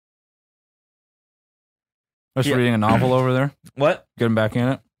Just reading a novel over there. What? Getting back in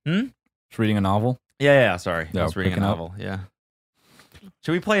it. Just reading a novel. Yeah. Sorry, Yeah, I was reading a novel. Yeah.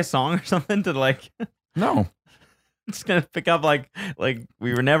 Should we play a song or something to like? No. Just gonna pick up like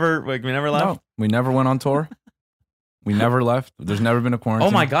we never left. No, we never went on tour. We never left. There's never been a quarantine.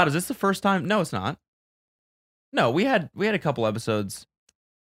 Oh my God, is this the first time? No, it's not. No, we had a couple episodes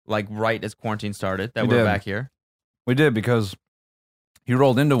like right as quarantine started that we're back here. We did because you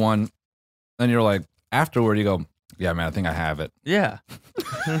rolled into one, and you're like afterward you go, yeah, man, I think I have it. Yeah.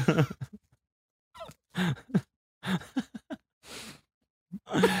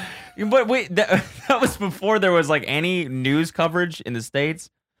 But wait, that was before there was like any news coverage in the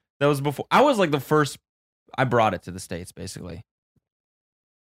States. That was before I was like the first. I brought it to the States, basically.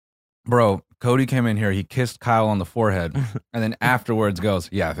 Bro, Cody came in here. He kissed Kyle on the forehead, and then afterwards goes,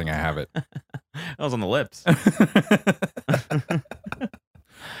 "Yeah, I think I have it." That was on the lips.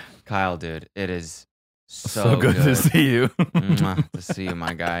 Kyle, dude, it is so good to see you. To see you,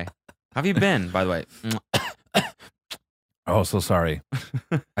 my guy. How have you been, by the way? Oh, so sorry.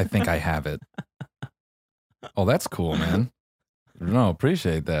 I think I have it. Oh, that's cool, man. No,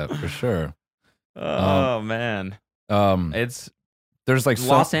 appreciate that for sure. Oh man, there's like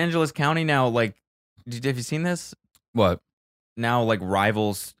Los Angeles County now. Like, have you seen this? What? Now, like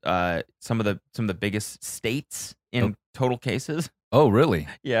rivals some of the biggest states in total cases. Oh, really?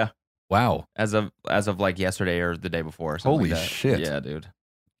 Yeah. Wow. As of like yesterday or the day before. Holy like that. Shit. Yeah, dude.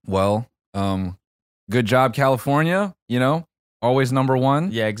 Well, good job, California. You know, always number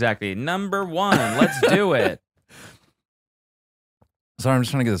one. Yeah, exactly. Number one. Let's do it. Sorry, I'm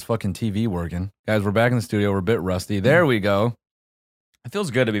just trying to get this fucking TV working. Guys, we're back in the studio. We're a bit rusty. There we go. It feels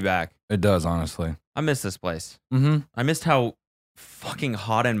good to be back. It does, honestly. I miss this place. Mm-hmm. I missed how fucking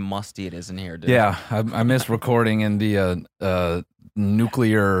hot and musty it is in here, dude. Yeah, I miss recording in the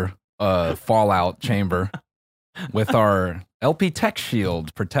nuclear fallout chamber with our LP Tech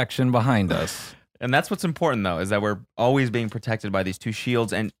Shield protection behind us. And that's what's important, though, is that we're always being protected by these two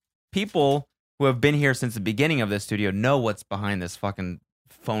shields. And people who have been here since the beginning of this studio know what's behind this fucking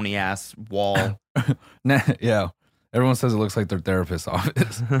phony ass wall. Yeah. Everyone says it looks like their therapist's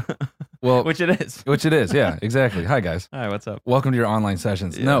office. Well, which it is. Which it is. Yeah, exactly. Hi, guys. Hi, what's up? Welcome to your online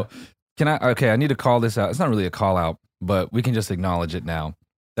sessions. Yeah. No, I need to call this out. It's not really a call out, but we can just acknowledge it now.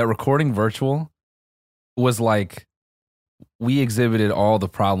 That recording virtual was like, we exhibited all the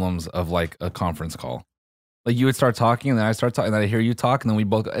problems of like a conference call. Like you would start talking and then I start talking and then I hear you talk and then we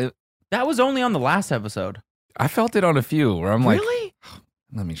both. That was only on the last episode. I felt it on a few where I'm really? Like,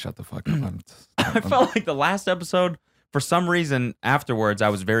 let me shut the fuck up. I felt like the last episode, for some reason, afterwards, I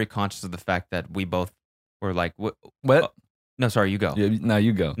was very conscious of the fact that we both were like, what? No, sorry, you go. Yeah, no,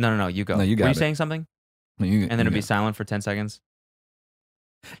 you go. No, you go. No, you got Were you it. saying something? No, and then it'd be silent for 10 seconds?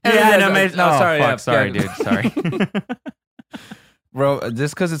 Yeah, sorry. Fuck, sorry, dude. Sorry. Bro,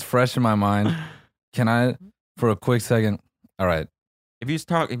 just because it's fresh in my mind, can I, for a quick second? All right. If you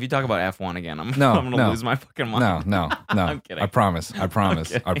talk about F1 again, I'm gonna lose my fucking mind. No. I'm kidding. I promise. I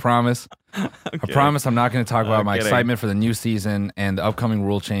promise I'm not going to talk about my excitement for the new season and the upcoming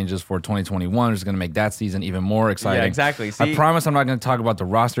rule changes for 2021, which is going to make that season even more exciting. Yeah, exactly. See? I promise I'm not going to talk about the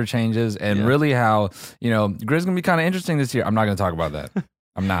roster changes and really how, Grid's going to be kind of interesting this year. I'm not going to talk about that.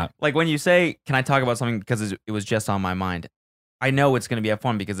 I'm not. Like when you say, can I talk about something because it was just on my mind? I know it's going to be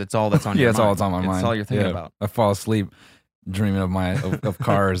F1 because it's all that's on your mind. Yeah, it's all that's on my mind. It's all you're thinking about. I fall asleep dreaming of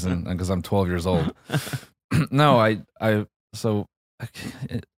cars and because I'm 12 years old. No, so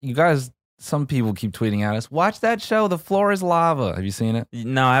you guys, some people keep tweeting at us, watch that show, The Floor is Lava. Have you seen it?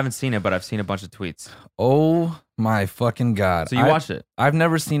 No, I haven't seen it, but I've seen a bunch of tweets. Oh my fucking God. So you watched it? I've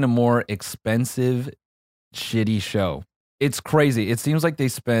never seen a more expensive, shitty show. It's crazy. It seems like they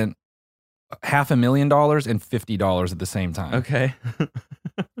spent $500,000 and $50 at the same time. Okay.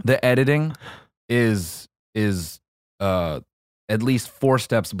 The editing is at least 4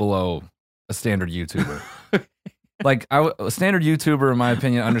 steps below a standard YouTuber. Like a standard YouTuber, in my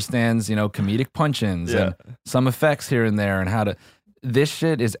opinion, understands, comedic punch-ins and some effects here and there and how to. This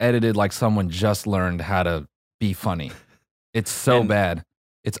shit is edited like someone just learned how to be funny. It's so bad.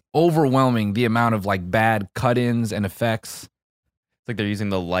 It's overwhelming the amount of like bad cut-ins and effects. It's like they're using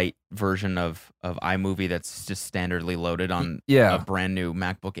the light version of iMovie that's just standardly loaded on a brand new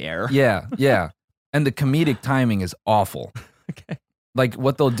MacBook Air. Yeah. And the comedic timing is awful. Okay. Like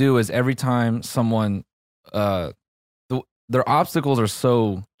what they'll do is every time someone, their obstacles are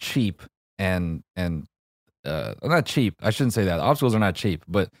so cheap and not cheap. I shouldn't say that. The obstacles are not cheap,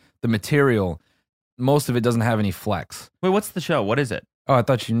 but the material, most of it doesn't have any flex. Wait, what's the show? What is it? Oh, I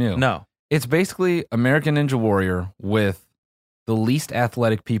thought you knew. No. It's basically American Ninja Warrior with the least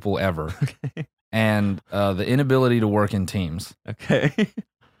athletic people ever. Okay. and the inability to work in teams. Okay.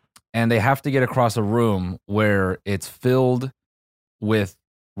 And they have to get across a room where it's filled with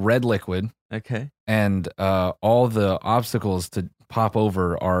red liquid, Okay. and all the obstacles to pop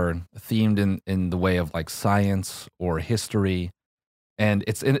over are themed in the way of like science or history, and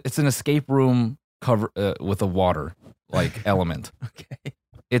it's an escape room cover with a water like element. Okay.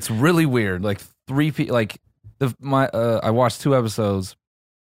 It's really weird. Like I watched 2 episodes.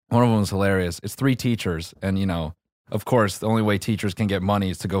 One of them was hilarious. It's 3 teachers, and of course, the only way teachers can get money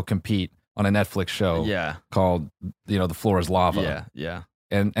is to go compete on a Netflix show Yeah. called The Floor is Lava. Yeah. Yeah.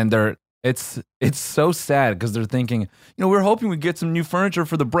 And it's so sad because they're thinking, we're hoping we get some new furniture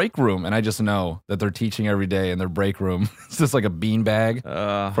for the break room, and I just know that they're teaching every day in their break room. It's just like a beanbag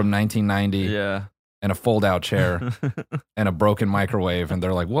from 1990. Yeah. And a fold-out chair and a broken microwave, and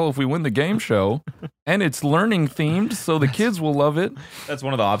they're like, well, if we win the game show and it's learning themed, so the kids will love it. That's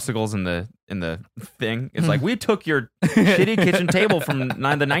one of the obstacles in the thing. It's like, we took your shitty kitchen table from the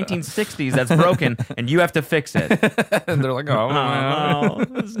 1960s that's broken, and you have to fix it. And they're like, oh no,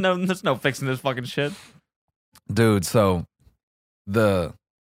 there's no fixing this fucking shit, dude. So the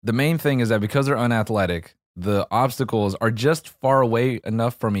main thing is that because they're unathletic, the obstacles are just far away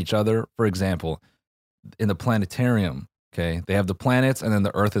enough from each other. For example, in the planetarium, okay, they have the planets, and then the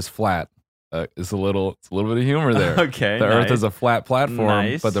Earth is flat. It's a little bit of humor there. Okay, the nice. Earth is a flat platform,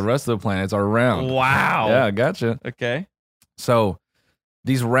 Nice. but the rest of the planets are round. Wow. Yeah, gotcha. Okay. So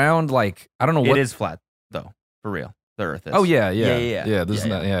these round, like, I don't know what It is flat though, for real. The Earth is. Oh yeah. This is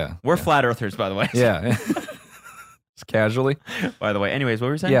not. Yeah, We're flat earthers, by the way. Yeah. Just casually. By the way. Anyways, what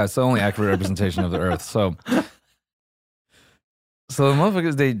were you saying? Yeah, it's the only accurate representation of the Earth. So the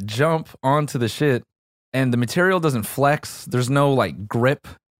motherfuckers, they jump onto the shit, and the material doesn't flex. There's no like grip,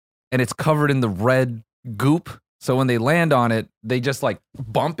 and it's covered in the red goop. So when they land on it, they just like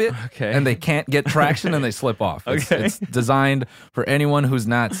bump it, Okay. and they can't get traction, and they slip off. Okay. It's designed for anyone who's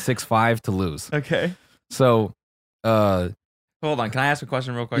not 6'5" to lose. Okay. So, Hold on. Can I ask a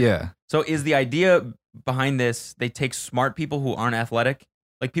question real quick? yeah. So is the idea behind this, they take smart people who aren't athletic,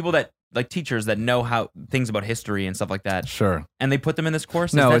 like people that, like teachers that know how things about history and stuff like that, Sure. and they put them in this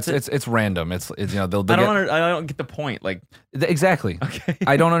course? No, Is it's random. It's they'll I get, don't get the point. Like, exactly. okay.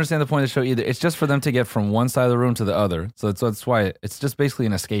 I don't understand the point of the show either. It's just for them to get from one side of the room to the other. So that's why it's just basically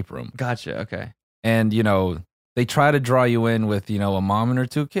an escape room. Gotcha. Okay. And they try to draw you in with a mom and her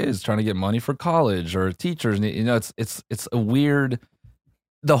 2 kids trying to get money for college, or teachers. And it's a weird.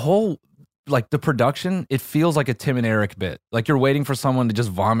 The whole, like, the production, it feels like a Tim and Eric bit. Like you're waiting for someone to just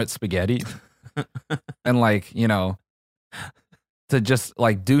vomit spaghetti, and like to just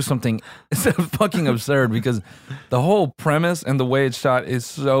like do something fucking absurd, because the whole premise and the way it's shot is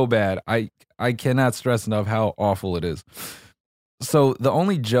so bad. I cannot stress enough how awful it is. So the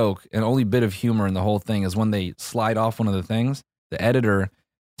only joke and only bit of humor in the whole thing is when they slide off one of the things, the editor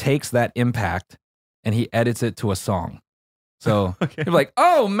takes that impact and he edits it to a song. So Okay. you're like,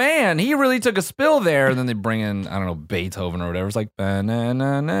 oh man, he really took a spill there. And then they bring in, I don't know, Beethoven or whatever. It's like,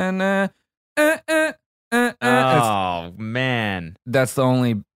 ba-na-na-na-na, Oh man. that's the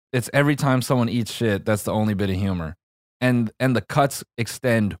only, it's every time someone eats shit, that's the only bit of humor. And the cuts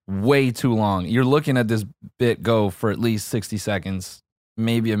extend way too long. You're looking at this bit go for at least 60 seconds,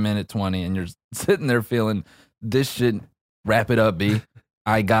 maybe a minute 20, and you're sitting there feeling, this shit, wrap it up, B.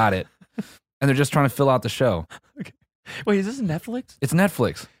 I got it. And they're just trying to fill out the show. Okay. Wait, is this Netflix? It's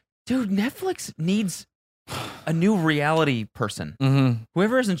Netflix. Dude, Netflix needs a new reality person. Mm-hmm.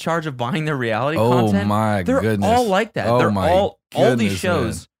 Whoever is in charge of buying their reality Oh content, my they're goodness. all like that. Oh They're my all these goodness,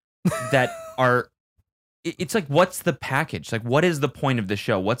 shows that are. It's like, what's the package? Like, what is the point of the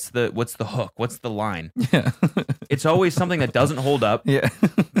show? What's the hook? What's the line? Yeah. It's always something that doesn't hold up Yeah.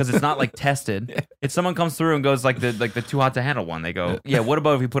 because it's not like tested. Yeah. If someone comes through and goes like the Too Hot to Handle one, they go, yeah, what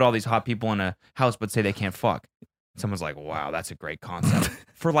about if we put all these hot people in a house but say they can't fuck? Someone's like, wow, that's a great concept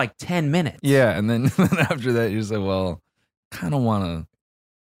for like 10 minutes. Yeah, and then after that, you say, well, kind of want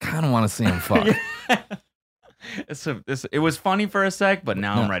to see him fuck. It was funny for a sec, but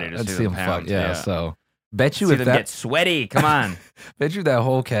now I'm ready to let's see him them fuck. pound. Yeah, so bet you See if them that get sweaty. Come on. bet you that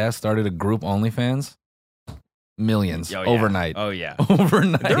whole cast started a group OnlyFans, millions Oh, yeah. overnight. Oh yeah.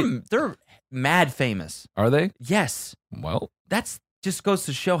 Overnight. They're mad famous. Are they? Yes. Well, That's just goes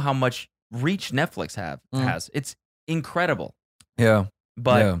to show how much reach Netflix has. It's incredible. yeah.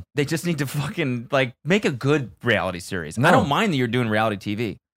 But Yeah. they just need to fucking like make a good reality series. No. I don't mind that you're doing reality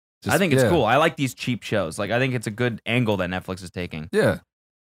TV. I think it's yeah. cool. I like these cheap shows. Like I think it's a good angle that Netflix is taking. Yeah.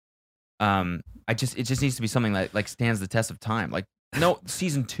 It just needs to be something that like stands the test of time. Like no,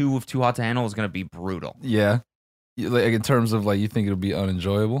 season 2 of Too Hot to Handle is gonna be brutal. Yeah. Like in terms of like, you think it'll be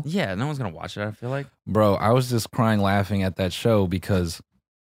unenjoyable? Yeah, no one's gonna watch it. I feel like. Bro, I was just crying laughing at that show because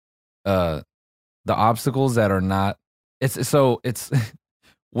the obstacles that are not it's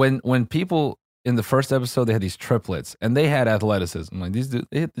when people in the first episode they had these triplets and they had athleticism. Like these dudes,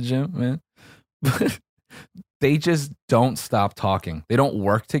 they hit the gym, man. But they just don't stop talking. They don't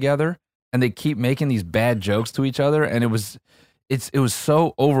work together and they keep making these bad jokes to each other and it was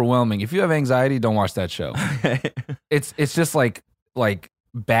so overwhelming. If you have anxiety, don't watch that show. It's just like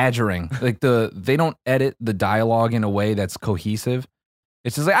badgering. Like they don't edit the dialogue in a way that's cohesive.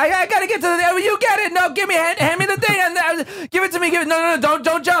 It's just like I gotta get to the. You get it? No, hand me the thing. And give it to me. Give it. No,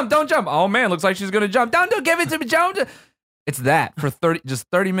 don't jump. Oh man, looks like she's gonna jump. Don't give it to me. Jump. It's that for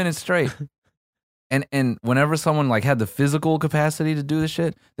 30 minutes straight. And whenever someone like had the physical capacity to do this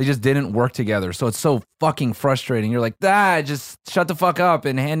shit, they just didn't work together. So it's so fucking frustrating. You're like, just shut the fuck up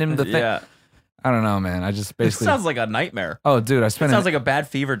and hand him the thing. Yeah. I don't know, man. I just basically. It sounds like a nightmare. Oh, dude, it sounds like a bad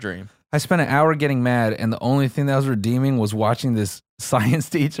fever dream. I spent an hour getting mad, and the only thing that was redeeming was watching this science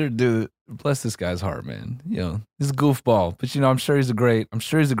teacher do. Bless this guy's heart, man. You know, he's a goofball, but I'm sure he's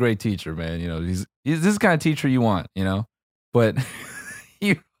a great teacher, man. You know, he's this kind of teacher you want, you know. But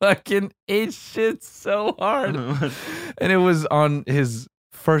he fucking ate shit so hard, and it was on his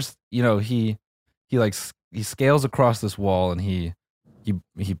first. You know, he scales across this wall, and he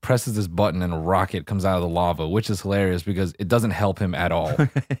presses this button and a rocket comes out of the lava, which is hilarious because it doesn't help him at all.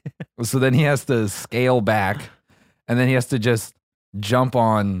 So then he has to scale back and then he has to just jump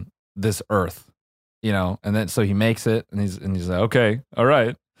on this earth, you know, and then so he makes it and he's like, okay, all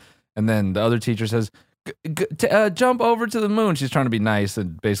right. And then the other teacher says, jump over to the moon. She's trying to be nice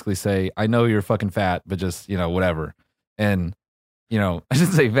and basically say, I know you're fucking fat, but just, you know, whatever. And, you know, I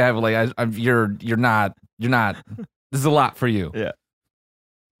shouldn't say fat, but like, you're not, this is a lot for you. Yeah.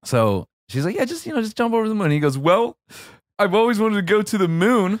 So she's like, yeah, just jump over the moon. And he goes, well, I've always wanted to go to the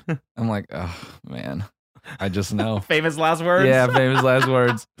moon. I'm like, oh man, I just know. Famous last words. Yeah, famous last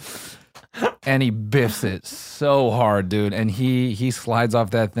words. And he biffs it so hard, dude. And he slides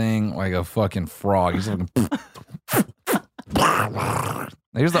off that thing like a fucking frog. He's like,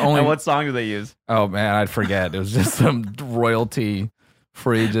 here's the only. And what song do they use? Oh man, I'd forget. It was just some royalty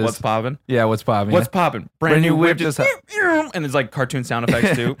free. Just what's poppin'? Yeah, what's poppin'? What's poppin'? Brand new whip. Just and there's like cartoon sound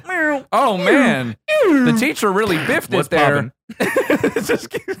effects too. Oh man, the teacher really biffed it there. It just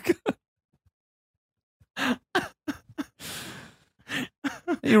keeps going.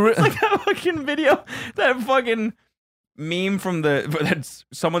 It's like that fucking video, that fucking meme from that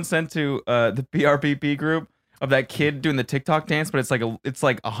someone sent to the PRPP group of that kid doing the TikTok dance, but it's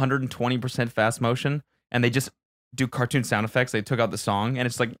like 120% fast motion, and they just do cartoon sound effects. They took out the song, and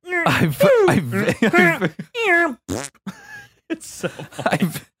it's like it's so funny.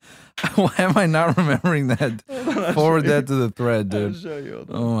 Why am I not remembering that? Forward that to the thread, dude. I'll show you.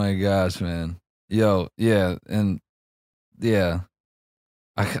 Oh my gosh, man. Yo, yeah, and yeah.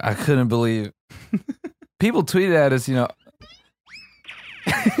 I couldn't believe people tweeted at us, you know.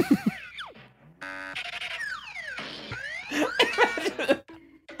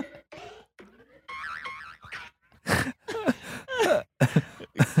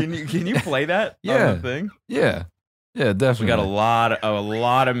 Can you play that? Yeah. On the thing? Yeah, definitely. We got a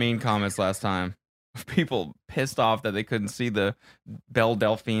lot of mean comments last time. People pissed off that they couldn't see the Belle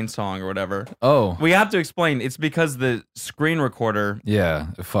Delphine song or whatever. Oh, we have to explain. It's because the screen recorder. Yeah,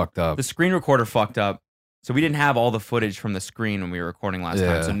 it fucked up. The screen recorder fucked up, so we didn't have all the footage from the screen when we were recording last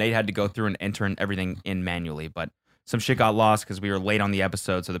time. So Nate had to go through and enter everything in manually. But some shit got lost because we were late on the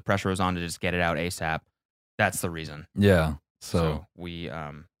episode, so the pressure was on to just get it out ASAP. That's the reason. Yeah. So we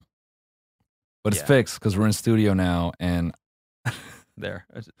but it's fixed because we're in studio now and there.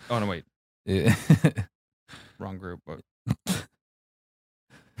 Oh no, wait. Yeah. Wrong group, but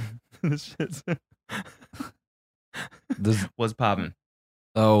this shit's was popping.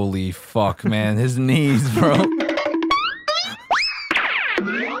 Holy fuck, man. His knees, bro.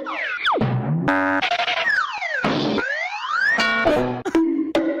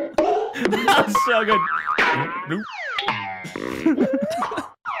 That's so good.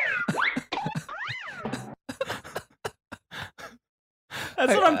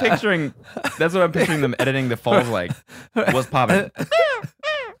 That's what I'm picturing. That's what I'm picturing them editing the falls like. Was popping.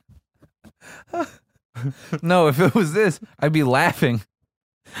 No, if it was this, I'd be laughing.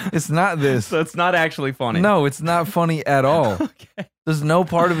 It's not this. So it's not actually funny. No, it's not funny at all. Okay. There's no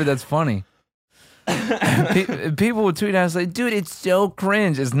part of it that's funny. People would tweet at us like, dude, it's so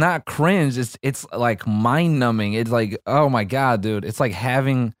cringe. It's not cringe. It's like mind numbing. It's like, oh my God, dude. It's like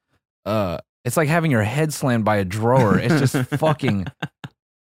having your head slammed by a drawer. It's just fucking.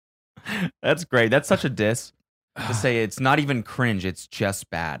 That's great. That's such a diss. to say it's not even cringe, it's just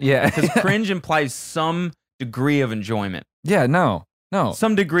bad. Yeah. Because cringe implies some degree of enjoyment. Yeah, no.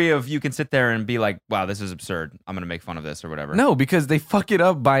 Some degree of you can sit there and be like, wow, this is absurd. I'm going to make fun of this or whatever. No, because they fuck it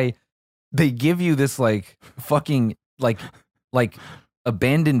up by, they give you this like fucking like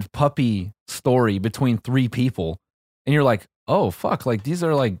abandoned puppy story between 3 people. And you're like, oh, fuck, like these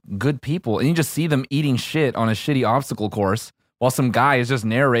are like good people. And you just see them eating shit on a shitty obstacle course while some guy is just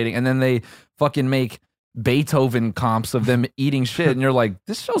narrating. And then they fucking make Beethoven comps of them eating shit. And you're like,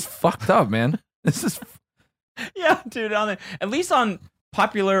 this show's fucked up, man. This is... Yeah, dude. At least on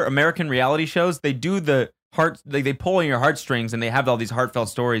popular American reality shows, they do the they pull on your heartstrings and they have all these heartfelt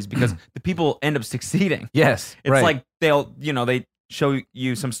stories because the people end up succeeding. Yes, it's like they show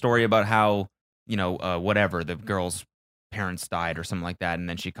you some story about how whatever the girl's parents died or something like that, and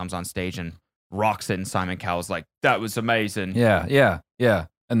then she comes on stage and rocks it, and Simon Cowell's like, that was amazing. Yeah.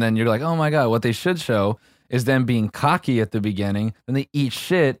 And then you're like, oh my god, what they should show is them being cocky at the beginning, then they eat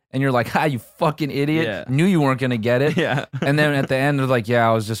shit, and you're like, ha, you fucking idiot. Yeah. Knew you weren't gonna get it. Yeah. And then at the end, they're like, yeah,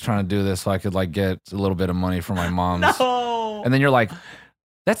 I was just trying to do this so I could like get a little bit of money for my mom's. No. And then you're like,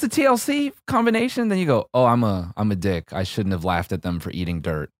 that's the TLC combination? Then you go, oh, I'm a dick. I shouldn't have laughed at them for eating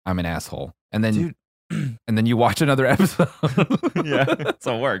dirt. I'm an asshole. And then Dude. And then you watch another episode. Yeah, that's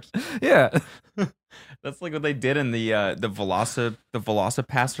how it works. Yeah. That's like what they did in the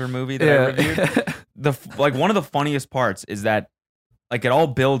Velocipaster movie that I reviewed. Like one of the funniest parts is that like it all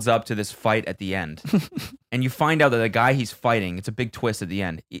builds up to this fight at the end, and you find out that the guy he's fighting, it's a big twist at the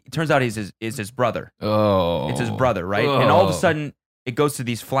end. It turns out is his brother. Oh, it's his brother, right? And all of a sudden, it goes to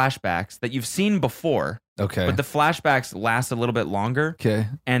these flashbacks that you've seen before. Okay, but the flashbacks last a little bit longer. Okay,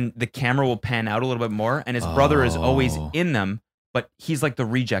 and the camera will pan out a little bit more, and his brother is always in them. But he's like the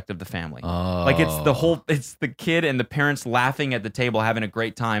reject of the family. Like it's the kid and the parents laughing at the table, having a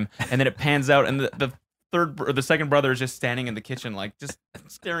great time, and then it pans out, and the second brother is just standing in the kitchen, like just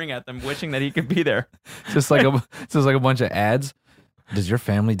staring at them, wishing that he could be there. Just like a bunch of ads. Does your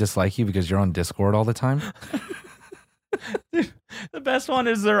family dislike you because you're on Discord all the time? Dude, the best one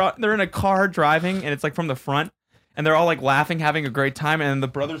is they're in a car driving, and it's like from the front, and they're all like laughing, having a great time, and then the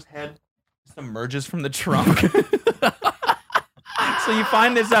brother's head just emerges from the trunk. So you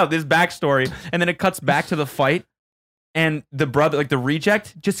find this backstory, and then it cuts back to the fight, and the brother, like the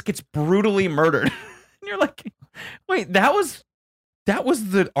reject, just gets brutally murdered. And you're like, wait, that was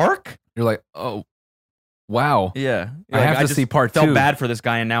the arc? You're like, oh, wow. Yeah. I have to see part 2. I felt bad for this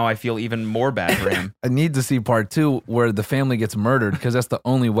guy, and now I feel even more bad for him. I need to see part 2 where the family gets murdered, because that's the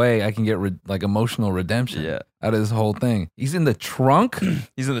only way I can get like emotional redemption out of this whole thing. He's in the trunk?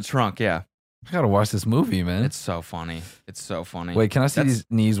 He's in the trunk, yeah. I gotta watch this movie, man. It's so funny. It's so funny. Wait, can I see these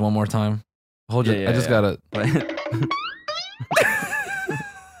knees one more time? Hold you. I just gotta.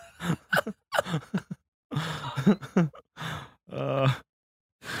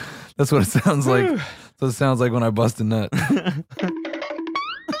 That's what it sounds like. That's what it sounds like when I bust a nut.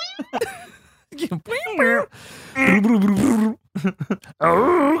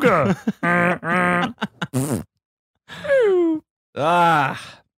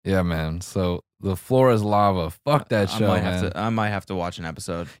 Yeah, man. So the floor is lava. Fuck that show, man. I might have to watch an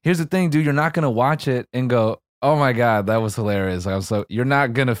episode. Here's the thing, dude. You're not gonna watch it and go, "Oh my god, that was hilarious." You're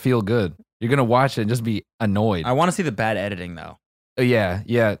not gonna feel good. You're gonna watch it and just be annoyed. I want to see the bad editing though.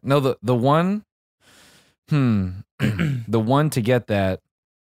 Yeah. No, the one, the one to get that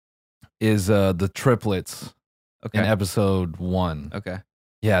is the triplets in episode 1. Okay.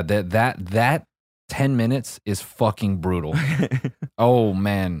 Yeah, that 10 minutes is fucking brutal. Oh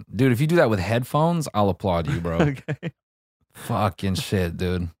man, dude, if you do that with headphones, I'll applaud you, bro. Okay. Fucking shit,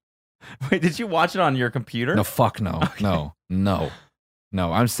 dude. Wait, did you watch it on your computer? No, fuck no. Okay. No.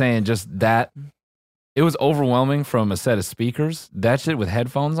 I'm saying just that. It was overwhelming from a set of speakers. That shit with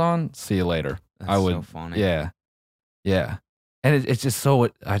headphones on, see you later. That's so funny. Yeah. And it's just so,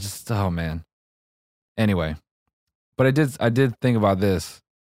 oh man. Anyway, but I did think about this.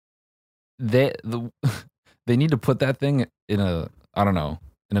 They need to put that thing in a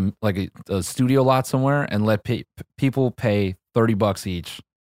studio lot somewhere and let people pay $30 each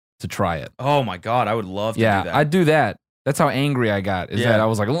to try it. Oh my god, I would love to do that. Yeah, I'd do that. That's how angry I got. That I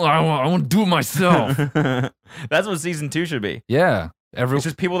was like, oh, I want to do it myself. That's what season 2 should be. Yeah. It's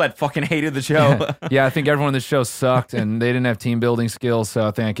just people that fucking hated the show. Yeah, I think everyone in the show sucked and they didn't have team building skills, so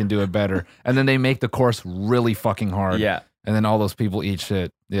I think I can do it better. And then they make the course really fucking hard. Yeah. And then all those people eat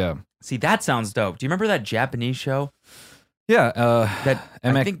shit. Yeah. See, that sounds dope. Do you remember that Japanese show? Yeah. That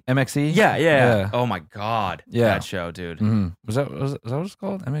MXE? Yeah. Oh my god. Yeah. That show, dude. Mm-hmm. Was that what it's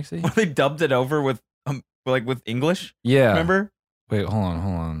called? MXE? They dubbed it over with English? Yeah. Remember? Wait, hold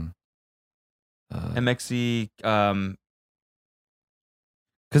on. MXC.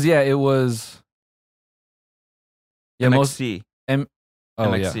 Because yeah, it was MXC.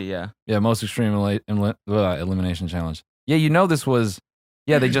 MXC, yeah. Yeah, most extreme elimination challenge. Yeah, you know this was.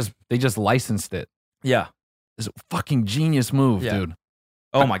 Yeah, they just licensed it. Yeah. It's a fucking genius move, Yeah. dude.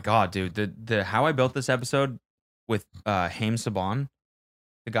 Oh my god, dude. The How I Built This episode with Haim Saban,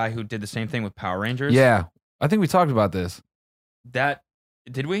 the guy who did the same thing with Power Rangers. Yeah, I think we talked about this. That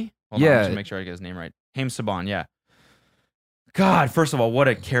did we? Hold on, Yeah. let me just make sure I get his name right. Haim Saban, yeah. God, first of all, what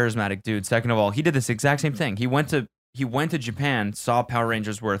a charismatic dude. Second of all, he did this exact same thing. He went to Japan, saw Power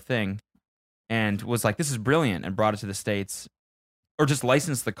Rangers were a thing, and was like, "This is brilliant," and brought it to the States, or just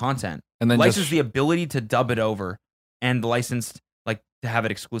licensed the content, And then licensed the ability to dub it over, and licensed like to have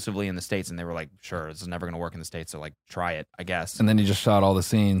it exclusively in the States. And they were like, "Sure, this is never going to work in the States, so like try it, I guess." And then he just shot all the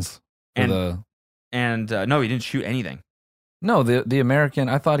scenes for no, he didn't shoot anything. No, the American.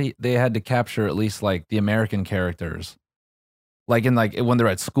 I thought they had to capture at least like the American characters, like in like when they're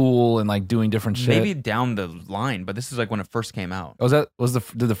at school and like doing different shit. Maybe down the line, but this is like when it first came out. Did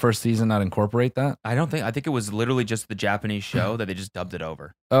the first season not incorporate that? I think it was literally just the Japanese show that they just dubbed it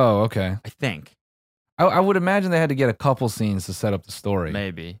over. Oh, okay. I think I would imagine they had to get a couple scenes to set up the story.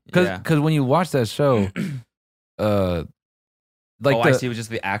 maybe. Because when you watch that show, like I see. It was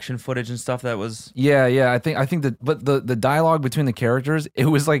just the action footage and stuff that was. Yeah. I think but the dialogue between the characters, it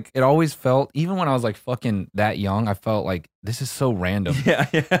was like it always felt. Even when I was like fucking that young, I felt like this is so random. Yeah.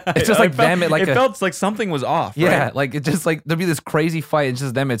 It's just like them at like it felt like something was off. Yeah, right? like it just like there'd be this crazy fight. It's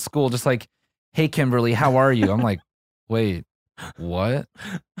just them at school, just like, "Hey, Kimberly, how are you?" I'm like, "Wait, what?"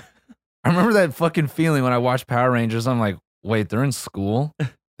 I remember that fucking feeling when I watched Power Rangers. I'm like, "Wait, they're in school?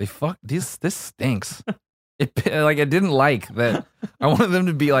 This stinks." I didn't like that. I wanted them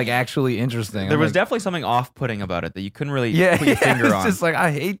to be like actually interesting. There was definitely something off-putting about it that you couldn't really put your finger finger on. It's just like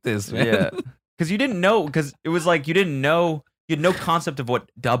I hate this, man. Yeah, because you didn't know. Because it was like you didn't know. You had no concept of what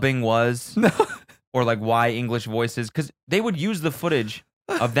dubbing was, or like why English voices. Because they would use the footage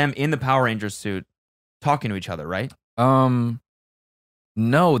of them in the Power Rangers suit talking to each other, right?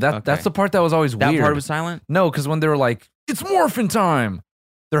 No, that's the part that was always weird. That part was silent? No, because when they were like, "It's morphin' time,"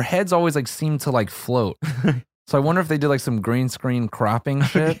 their heads always like seemed to like float. So I wonder if they did like some green screen cropping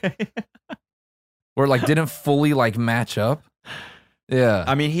shit, where it like didn't fully like match up. Yeah,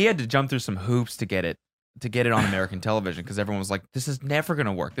 I mean, he had to jump through some hoops to get it on American television because everyone was like, "This is never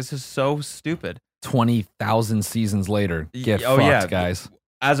gonna work. This is so stupid." 20,000 seasons later, get fucked, guys.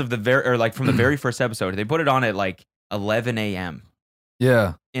 As of from the very first episode, they put it on at like 11 a.m.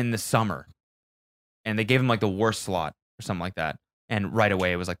 Yeah, in the summer, and they gave him like the worst slot or something like that. And right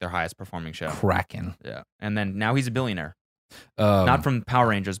away, it was like their highest performing show. Kraken. Yeah, and then now he's a billionaire, not from Power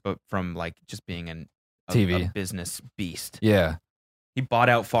Rangers, but from like just being a business beast. Yeah, he bought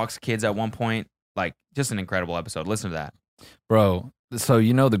out Fox Kids at one point. Like, just an incredible episode. Listen to that, bro. So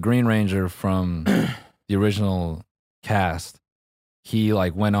you know the Green Ranger from the original cast, he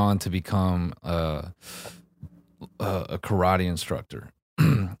like went on to become a karate instructor,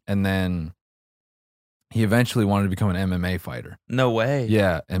 and then he eventually wanted to become an MMA fighter. No way.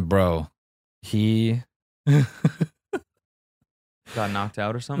 Yeah, and bro, he got knocked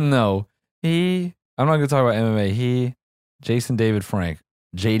out or something. No, I'm not gonna talk about MMA. Jason David Frank,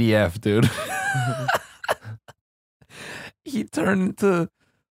 JDF, dude. He turned into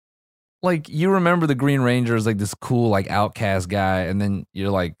like, you remember the Green Ranger as like this cool like outcast guy, and then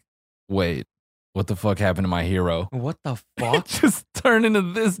you're like, wait, what the fuck happened to my hero? What the fuck? Just turned into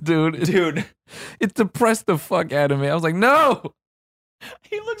this dude. It depressed the fuck out of me. I was like, no.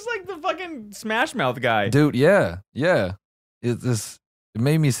 He looks like the fucking Smash Mouth guy. Dude, yeah. It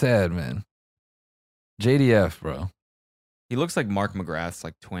made me sad, man. JDF, bro. He looks like Mark McGrath's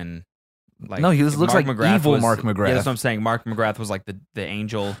like twin. Like, no, he looks like evil Mark McGrath. Yeah, that's what I'm saying. Mark McGrath was like the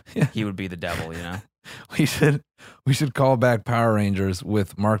angel. Yeah. He would be the devil, you know? We should call back Power Rangers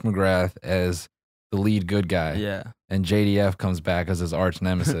with Mark McGrath as the lead good guy. Yeah. And JDF comes back as his arch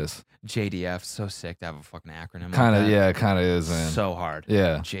nemesis. JDF, so sick to have a fucking acronym. Kind of, yeah, kind of is, man. So hard.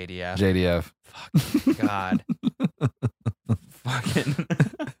 Yeah. JDF. Fucking God.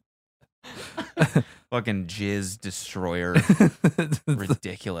 Fucking jizz destroyer.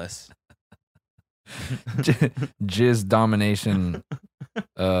 Ridiculous. Jizz domination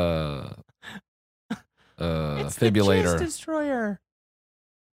it's fibulator. The jizz destroyer.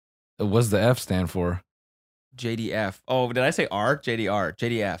 What's the F stand for? JDF. Oh, did I say R? JDR.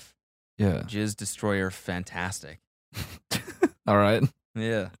 JDF. Yeah. Jizz destroyer fantastic. All right.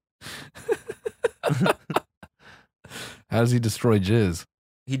 Yeah. How does he destroy jizz?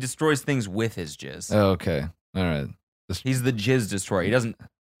 He destroys things with his jizz. Oh, okay. All right. He's the jizz destroyer. He doesn't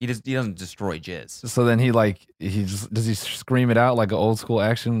He doesn't destroy jizz. So then does he scream it out like an old school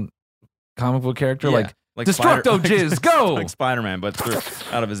action comic book character? Yeah, Like Destructo Jizz, go! Like Spider-Man, but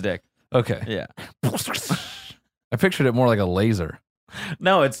out of his dick. Okay. Yeah. I pictured it more like a laser.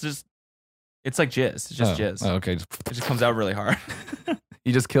 No, it's like jizz. It's just jizz. Oh, okay. It just comes out really hard.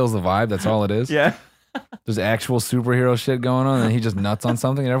 He just kills the vibe. That's all it is. Yeah. There's actual superhero shit going on, and he just nuts on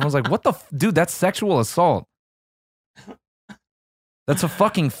something, and everyone's like, "What the dude? That's sexual assault. That's a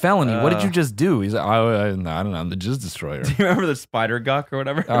fucking felony. What did you just do?" He's like, I don't know. I'm the jizz destroyer. Do you remember the spider guck or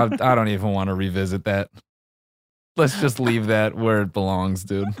whatever? I don't even want to revisit that. Let's just leave that where it belongs,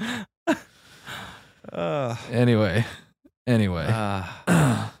 dude. Anyway. Anyway.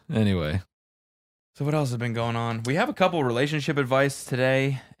 So what else has been going on? We have a couple relationship advice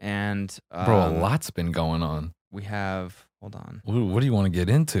today, and bro, a lot's been going on. We have. Hold on. What do you want to get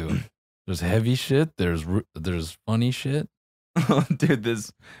into? There's heavy shit. There's funny shit. Dude,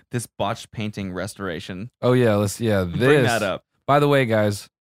 this botched painting restoration. Oh yeah, bring that up. By the way, guys.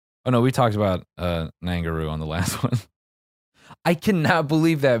 Oh no, we talked about Nangaroo on the last one. I cannot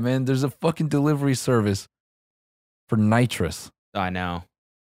believe that, man. There's a fucking delivery service for nitrous. I know.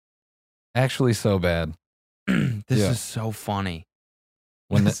 Actually, so bad. This is so funny.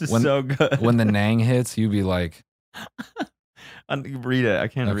 This is so good. When the Nang hits, you be like, read it. I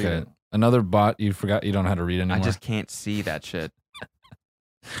can't read it. Another bot. You forgot. You don't know how to read anymore. I just can't see that shit.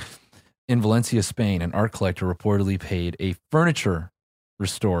 In Valencia, Spain, an art collector reportedly paid a furniture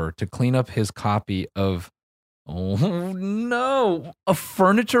restorer to clean up his copy of. Oh no! A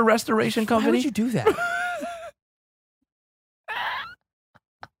furniture restoration company? Why would you do that?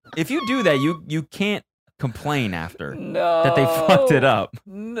 If you do that, you can't complain after that they fucked it up.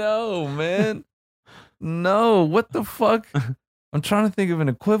 No, man. No, what the fuck? I'm trying to think of an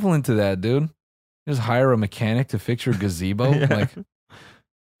equivalent to that, dude. Just hire a mechanic to fix your gazebo. Yeah. Like,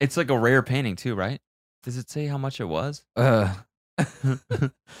 it's like a rare painting too, right? Does it say how much it was? Yeah.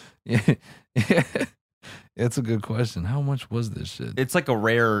 It's a good question. How much was this shit? It's like a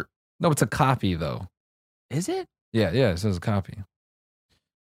rare. No, it's a copy though. Is it? Yeah, it says a copy.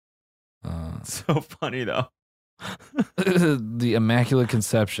 So funny though. The Immaculate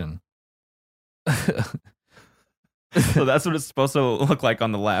Conception. So that's what it's supposed to look like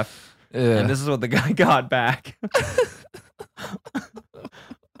on the left. Yeah. And this is what the guy got back.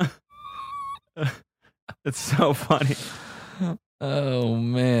 It's so funny. Oh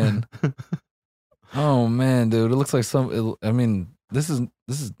man. Oh man, dude. It looks like this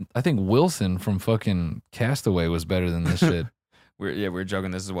is I think Wilson from fucking Castaway was better than this shit. We're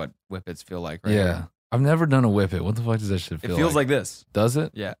joking. This is what whippets feel like, right? Yeah. Here. I've never done a whippet. What the fuck does that shit feel like? It feels like this. Does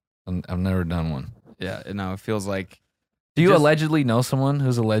it? Yeah. I've never done one. Yeah. No, it feels like. Do you allegedly know someone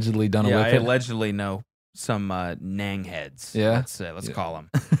who's allegedly done a whippet? Yeah, I allegedly know some Nang heads. Yeah. Let's call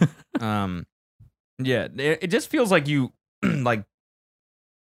them. Yeah. It just feels like you like.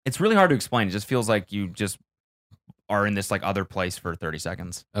 It's really hard to explain. It just feels like you just are in this like other place for 30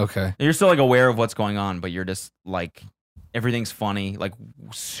 seconds. Okay. You're still like aware of what's going on, but you're just like everything's funny, like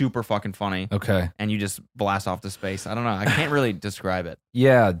super fucking funny. Okay. And you just blast off to space. I don't know. I can't really describe it.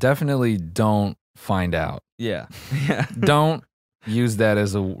 Yeah, definitely don't find out. Yeah. Yeah. Don't use that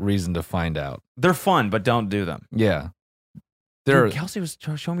as a reason to find out. They're fun, but don't do them. Yeah. Dude, Kelsey was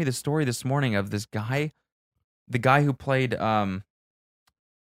showing me the story this morning of this guy, the guy who played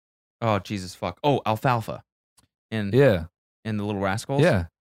oh Jesus fuck. Oh, Alfalfa. In the Little Rascals. Yeah.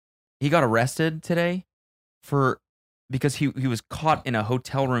 He got arrested today because he was caught in a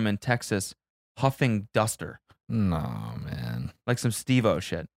hotel room in Texas huffing duster. No, man. Like some Steve-O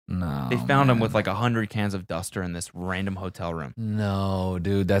shit. No. They found him with like 100 cans of duster in this random hotel room. No,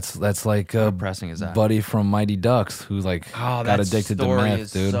 dude. That's like How depressing is that? Buddy from Mighty Ducks who got addicted to meth,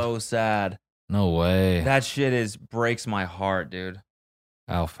 is dude. So sad. No way. That shit breaks my heart, dude.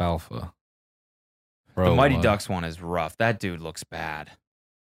 Alfalfa. Bro, the Mighty Ducks one is rough. That dude looks bad.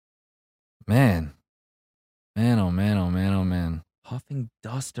 Man. Man, oh man, oh man, oh man. Huffing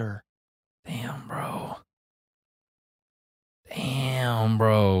duster. Damn, bro. Damn,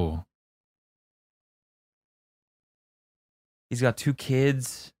 bro. He's got 2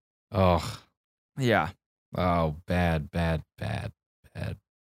 kids. Oh. Yeah. Oh, bad.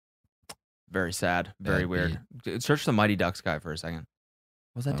 Very sad. Very weird. Search the Mighty Ducks guy for a second.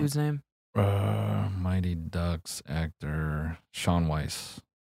 What's that dude's name? Mighty Ducks actor Sean Weiss.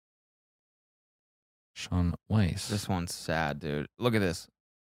 This one's sad, dude. Look at this.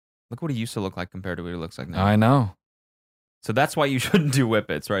 Look what he used to look like compared to what he looks like now. I know. So that's why you shouldn't do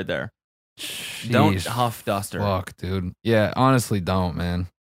whippets right there. Sheesh, don't huff duster. Fuck, dude. Yeah, honestly, don't, man.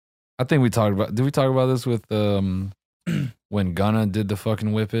 I think we talked about. Did we talk about this with when Gunna did the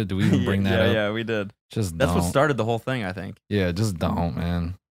fucking whip it? Do we even bring that up? Yeah, we did. Just That's don't. what started the whole thing, I think. Yeah, just don't,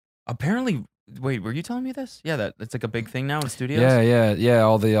 man. Apparently, wait, were you telling me this? Yeah, it's like a big thing now in studios. Yeah.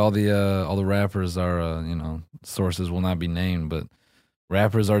 All the rappers are, sources will not be named, but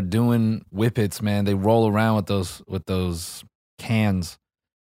rappers are doing whippets, man. They roll around with those cans.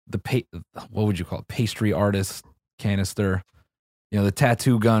 What would you call it? Pastry artist canister. The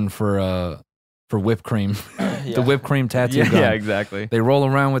tattoo gun for whipped cream. The whipped cream tattoo gun. Yeah, exactly. They roll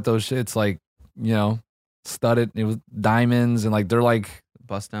around with those shits like, studded with diamonds and like they're like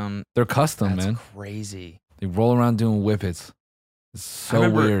bust down. They're custom, That's man. Crazy. They roll around doing whippets. It's so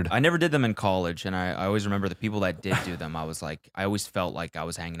weird. I never did them in college, and I always remember the people that did do them. I always felt like I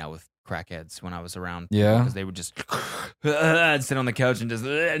was hanging out with crackheads when I was around. Yeah. Because they would just sit on the couch and just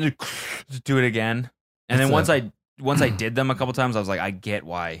do it again. And then once I did them a couple times, I was like, I get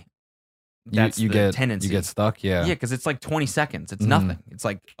why. That's you the get tendency. You get stuck, yeah. Yeah, because it's like 20 seconds. It's nothing. It's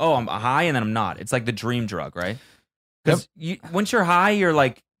like, oh, I'm high and then I'm not. It's like the dream drug, right? Because once you're high, you're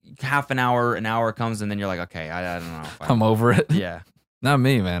like half an hour comes and then you're like, okay, I don't know. I'm over it. Yeah. Not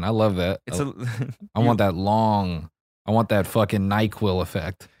me, man. I love that. I want that I want that fucking NyQuil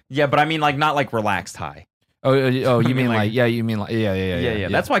effect. Yeah, but I mean like not like relaxed high. Oh, you mean like yeah.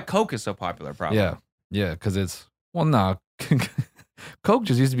 That's why Coke is so popular, probably. Yeah, because it's Coke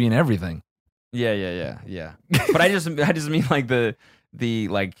just used to be in everything. Yeah. But I just mean like the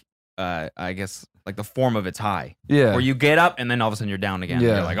like I guess like the form of its high. Yeah. Where you get up and then all of a sudden you're down again.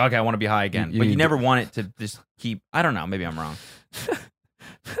 Yeah. You're like, okay, I want to be high again. But you never want it to just keep. I don't know. Maybe I'm wrong.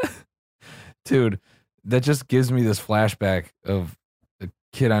 Dude, that just gives me this flashback of a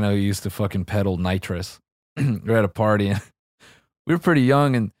kid I know who used to fucking peddle nitrous. We're at a party and we were pretty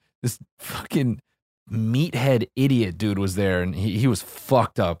young and this fucking meathead idiot dude was there and he was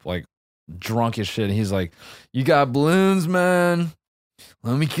fucked up, like drunk as shit. And he's like, "You got balloons, man?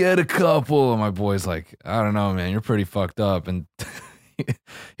 Let me get a couple." And my boy's like, "I don't know, man. You're pretty fucked up." And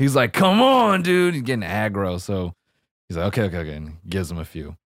he's like, "Come on, dude." He's getting aggro. So he's like, okay. And he gives him a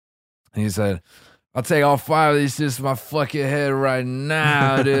few. And he said, "I'll take all 5 of these just to my fucking head right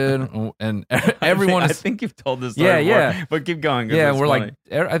now, dude." And everyone I think you've told this story before, but keep going. Yeah, we're funny.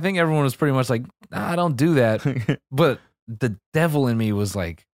 Like, I think everyone was pretty much like, "Nah, don't do that." But the devil in me was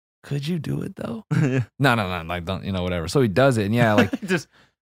like, "Could you do it though?" No, like don't, whatever. So he does it, and yeah, like just.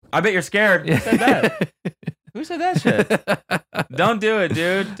 I bet you're scared. Who said that? Who said that shit? Don't do it,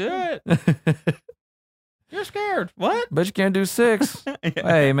 dude. Do it. You're scared. What? Bet you can't do 6. Yeah.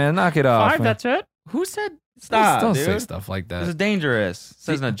 Hey, man, knock it off. 5, man. that's it? Who said stop, Don't dude? say stuff like that. This is dangerous.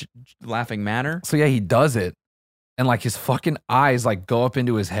 Says in a laughing manner. So yeah, he does it. And like his fucking eyes like go up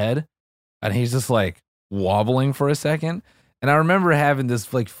into his head. And he's just like wobbling for a second. And I remember having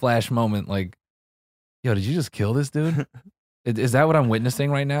this like flash moment like, yo, did you just kill this dude? Is that what I'm witnessing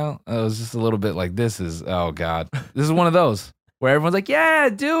right now? I was just a little bit like, this is, oh God. This is one of those where everyone's like, yeah,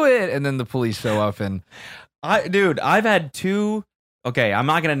 do it. And then the police show up and. I've had 2. Okay, I'm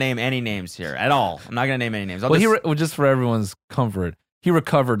not gonna name any names here at all. I'm not gonna name any names. Just for everyone's comfort, he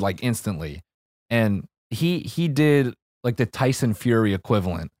recovered like instantly, and he did like the Tyson Fury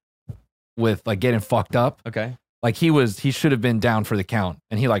equivalent with like getting fucked up. Okay, like he should have been down for the count,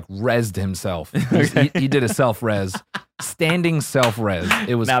 and he like rezzed himself. He did a self res, standing self res.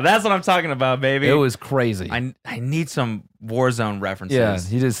 It was now that's what I'm talking about, baby. It was crazy. I need some Warzone references. Yeah,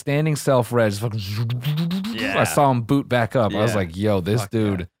 he did standing self res. Yeah. I saw him boot back up. Yeah. I was like, yo, this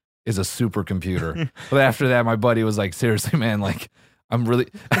dude is a supercomputer. But after that, my buddy was like, seriously, man, like, I'm really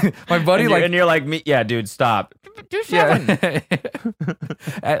my buddy and you're like me, yeah, dude, stop. Do 7. Yeah.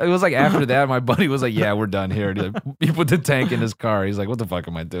 It was like after that, my buddy was like, yeah, we're done here. He put the tank in his car. He's like, what the fuck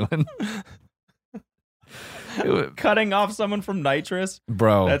am I doing? Cutting off someone from nitrous,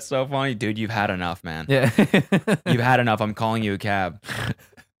 bro. That's so funny, dude. You've had enough, man. Yeah, you've had enough. I'm calling you a cab.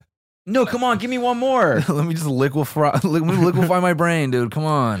 No, come on, give me one more. Let me just liquefy my brain, dude. Come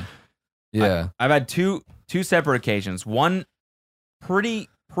on. Yeah, I've had two separate occasions. One pretty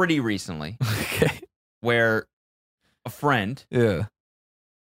recently, okay, where a friend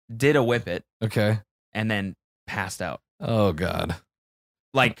did a whip it, okay, and then passed out. Oh God,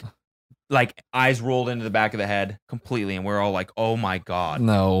 like eyes rolled into the back of the head completely, and we're all like, "Oh my God!"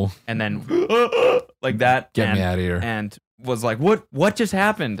 No, and then like that. Get me out of here. And was like, "What just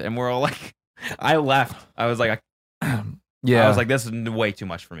happened?" And we're all like, "I left." I was like, "Yeah." I was like, "This is way too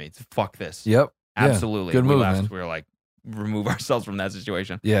much for me. Fuck this." Yep. Absolutely. Good move, we left. man. We were like, remove ourselves from that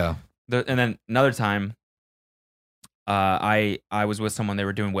situation. Yeah. And then another time, I was with someone. They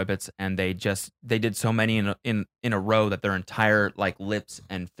were doing whippets, and they did so many in a row that their entire like lips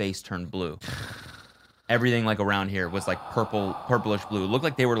and face turned blue. everything like around here was like purplish blue. It looked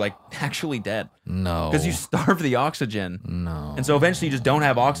like they were like actually dead. No. Because you starve the oxygen. No. And so eventually you just don't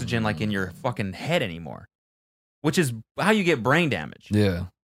have oxygen like in your fucking head anymore. Which is how you get brain damage. Yeah.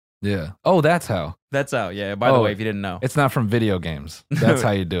 Yeah. Oh, that's how. That's how, yeah. By the way, if you didn't know. It's not from video games. That's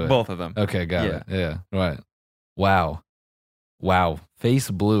how you do it. Both of them. Okay, got it. Yeah. Right. Wow. Wow.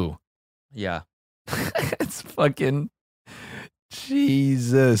 Face blue. Yeah. It's fucking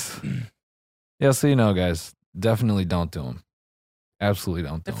Jesus. Yeah, so you know, guys, definitely don't do them. Absolutely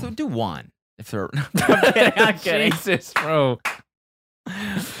don't do them. Do one. If they're I'm kidding. Jesus, bro.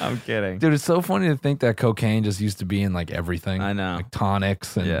 I'm kidding. Dude, it's so funny to think that cocaine just used to be in like everything. I know. Like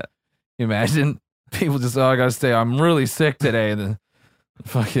tonics and Yeah. imagine people just, I gotta stay. I'm really sick today. And then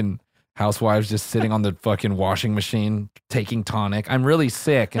fucking housewives just sitting on the fucking washing machine taking tonic. I'm really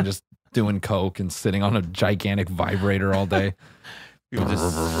sick and just doing coke and sitting on a gigantic vibrator all day. People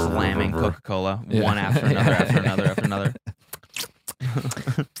just slamming Coca-Cola one after another, after another, after another.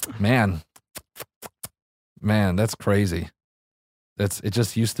 Man, that's crazy. It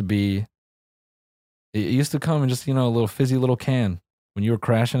just used to be, it used to come in just, a little fizzy little can. When you were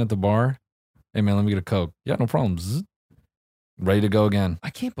crashing at the bar, hey man, let me get a Coke. Yeah, no problem. Zzz. Ready to go again. I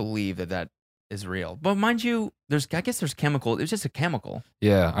can't believe that is real. But mind you, I guess there's chemical. It's just a chemical.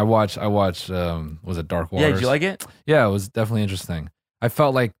 Yeah, I watched, was it Dark Waters? Yeah, did you like it? Yeah, it was definitely interesting. I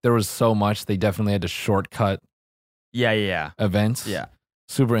felt like there was so much, they definitely had to shortcut events. Yeah.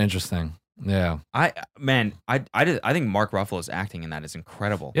 Super interesting. Yeah. I think Mark Ruffalo's acting in that is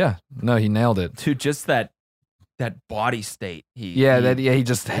incredible. Yeah. No, he nailed it. To just that body state he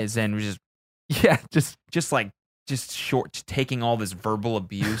just is in, just taking all this verbal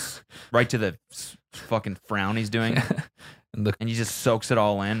abuse right to the fucking frown he's doing. and he just soaks it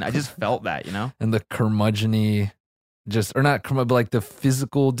all in. I just felt that, And the curmudgeon-y but like the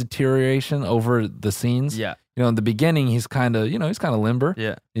physical deterioration over the scenes. Yeah. In the beginning, he's kind of limber.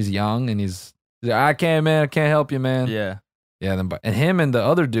 Yeah. He's young and he's I can't help you, man. Yeah. Yeah. And him and the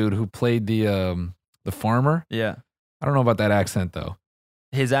other dude who played the farmer. Yeah. I don't know about that accent though.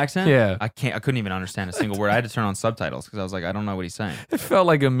 His accent? Yeah. I couldn't even understand a single word. I had to turn on subtitles because I was like, I don't know what he's saying. It felt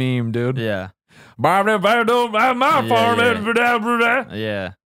like a meme, dude. Yeah.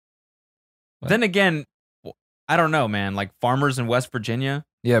 Yeah. Then again, I don't know, man. Like farmers in West Virginia.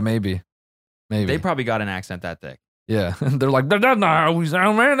 Yeah, maybe. They probably got an accent that thick. Yeah. They're like, that's not how we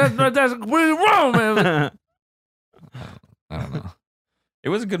sound, man. That's completely wrong, man. I don't know. It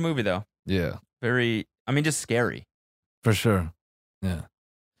was a good movie, though. Yeah. Just scary. For sure. Yeah.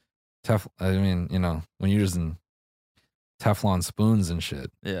 When you're using Teflon spoons and shit.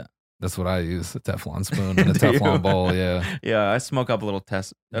 Yeah. That's what I use, a Teflon spoon and a Teflon bowl, yeah. Yeah, I smoke up a little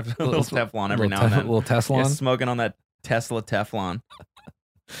Teflon every now and then. A little Teflon? Yeah, smoking on that Tesla Teflon.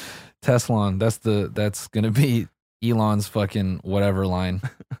 Teflon, that's going to be Elon's fucking whatever line.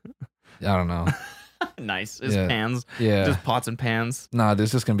 I don't know. Nice. His pans. Yeah. Just pots and pans. Nah,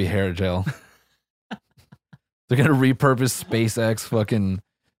 there's just going to be hair gel. They're going to repurpose SpaceX fucking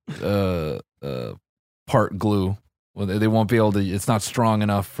part glue. Well, they won't be able to. It's not strong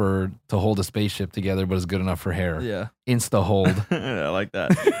enough to hold a spaceship together, but it's good enough for hair. Yeah, insta hold. I like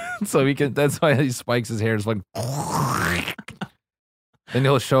that. So he can. That's why he spikes his hair. It's like. Then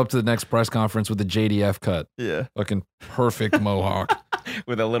he'll show up to the next press conference with the JDF cut. Yeah, fucking perfect mohawk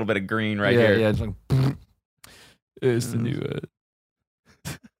with a little bit of green right here. Yeah, it's like. It's the new.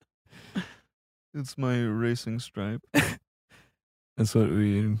 It's my racing stripe. That's what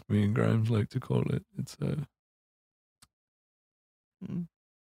me and Grimes like to call it. It's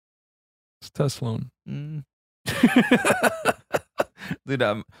Teflon. Dude,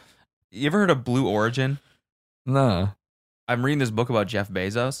 you ever heard of Blue Origin? Nah. I'm reading this book about Jeff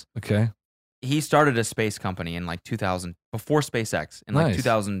Bezos. Okay. He started a space company in like 2000, before SpaceX, in like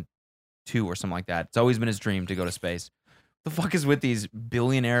 2002 or something like that. It's always been his dream to go to space. The fuck is with these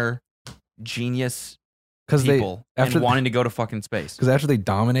billionaire genius people wanting to go to fucking space? Because after they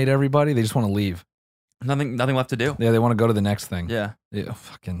dominate everybody, they just want to leave. Nothing left to do. Yeah, they want to go to the next thing. Yeah. Yeah,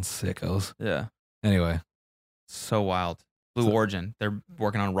 fucking sickos. Yeah. Anyway. So wild. Blue Origin. They're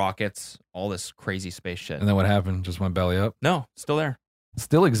working on rockets, all this crazy space shit. And then what happened? Just went belly up? No, still there.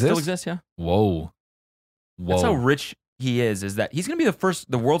 Still exists? Still exists, yeah. Whoa. That's how rich he is that he's going to be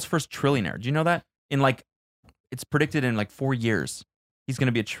the world's first trillionaire. Do you know that? It's predicted in like 4 years, he's going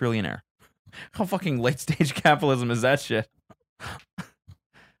to be a trillionaire. How fucking late stage capitalism is that shit?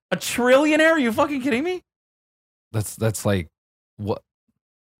 A trillionaire? Are you fucking kidding me? That's like, what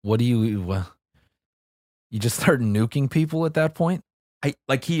do you just start nuking people at that point?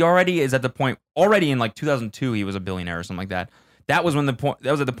 He already is at the point, already in like 2002, he was a billionaire or something like that. That was at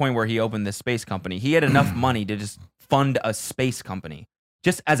the point where he opened this space company. He had enough money to just fund a space company,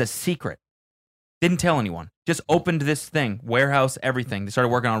 just as a secret. Didn't tell anyone. Just opened this thing, warehouse, everything. They started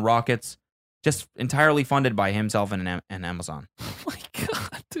working on rockets, just entirely funded by himself and Amazon. Oh my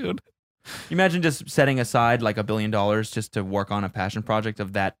God, dude. You imagine just setting aside like $1 billion just to work on a passion project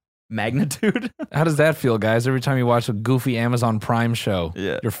of that magnitude? How does that feel, guys? Every time you watch a goofy Amazon Prime show,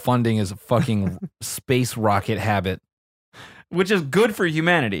 Yeah. you're funding his fucking space rocket habit. Which is good for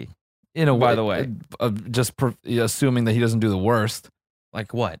humanity. In a way, by the way. Assuming that he doesn't do the worst.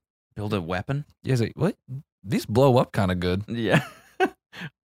 Like what? Build a weapon? Yeah, like, what? These blow up kind of good. Yeah.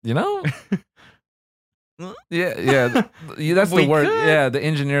 You know? yeah. That's the word. Could. Yeah, the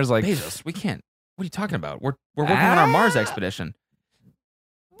engineer's like, Bezos, we can't. What are you talking about? We're working on our Mars expedition.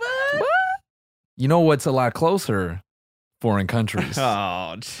 What? You know what's a lot closer? Foreign countries.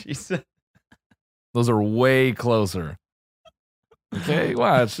 Oh, jeez. Those are way closer. Okay,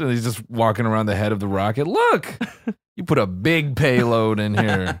 watch. He's just walking around the head of the rocket. Look, you put a big payload in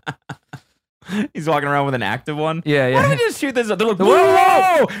here. He's walking around with an active one. Yeah. Why don't you just shoot this? They're like,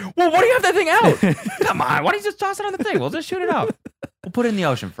 whoa! Well, why do you have that thing out? Come on, why don't you just toss it on the thing? We'll just shoot it out. We'll put it in the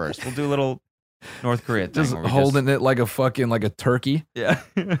ocean first. We'll do a little North Korea thing. Just holding it like a turkey. Yeah.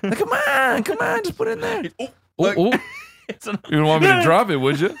 Like, come on, just put it in there. Oh. You don't want me to drop it,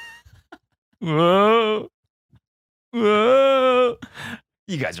 would you? Whoa.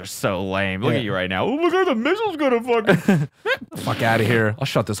 You guys are so lame. Look at you right now. Oh my God, the missile's gonna fucking fuck out of here. I'll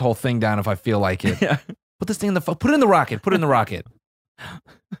shut this whole thing down if I feel like it. Yeah. Put this thing in the put it in the rocket. Put it in the rocket.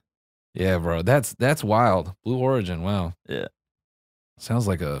 Yeah, bro. That's wild. Blue Origin. Wow. Yeah.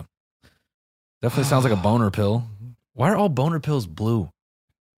 Definitely sounds like a boner pill. Why are all boner pills blue?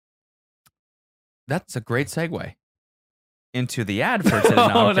 That's a great segue into the ad for today.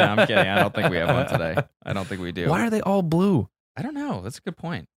 No, I'm kidding. I don't think we have one today. I don't think we do. Why are they all blue? I don't know. That's a good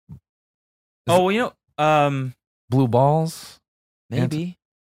point. Well, blue balls? Maybe.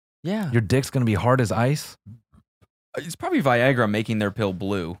 Yeah. Your dick's going to be hard as ice? It's probably Viagra making their pill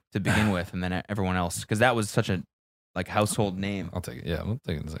blue to begin with, and then everyone else, because that was such a household name. I'll take it. Yeah, I'll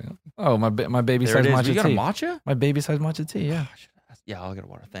take it in a second. Oh, my baby there size matcha tea. You got a matcha? My baby size matcha tea, yeah. Yeah, I'll get a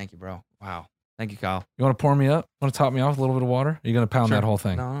water. Thank you, bro. Wow. Thank you, Kyle. You want to pour me up? Want to top me off with a little bit of water? Are you going to pound that whole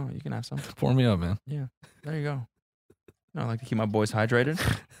thing? No, you can have some. Pour me up, man. Yeah, there you go. No, I like to keep my boys hydrated.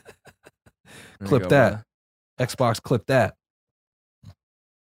 Clip that. Xbox, clip that.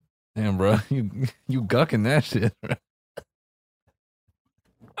 Damn, bro. You gucking that shit.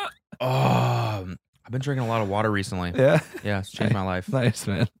 I've been drinking a lot of water recently. Yeah? Yeah, it's changed my life. Nice,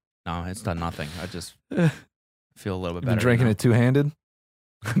 man. No, it's done nothing. I just feel a little bit better. Been drinking it two-handed?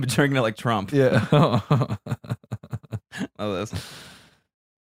 I've been drinking it like Trump. Yeah. Oh, this.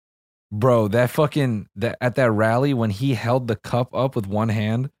 Bro, at that rally when he held the cup up with one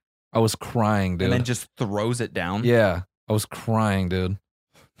hand, I was crying, dude. And then just throws it down. Yeah, I was crying, dude.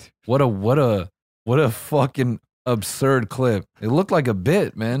 What a fucking absurd clip. It looked like a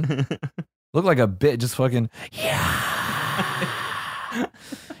bit, man. Looked like a bit, just fucking yeah.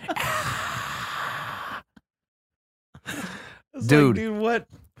 Dude, dude, what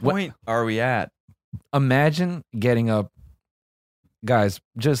point are we at? Imagine getting up, guys,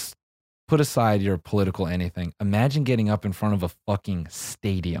 just put aside your political anything. Imagine getting up in front of a fucking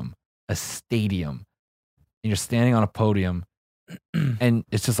stadium, and you're standing on a podium, and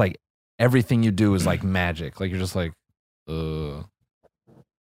it's just like everything you do is like magic. Like you're just like, yeah.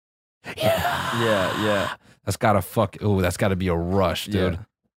 That's gotta be a rush, dude. Yeah.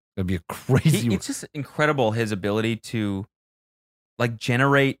 It'd be a crazy. It's just incredible his ability to like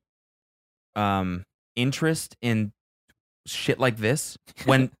generate interest in shit like this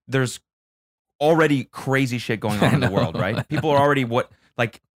when there's already crazy shit going on in the world, right? People are already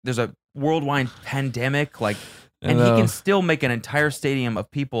there's a worldwide pandemic, and he can still make an entire stadium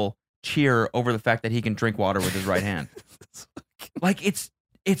of people cheer over the fact that he can drink water with his right hand. Like it's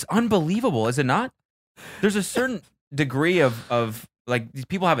unbelievable, is it not? There's a certain degree of like these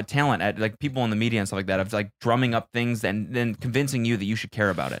people have a talent at like people in the media and stuff like that of like drumming up things and then convincing you that you should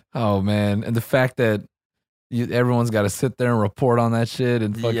care about it. Oh man, and the fact that everyone's got to sit there and report on that shit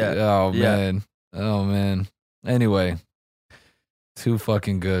and fucking oh man. Anyway, too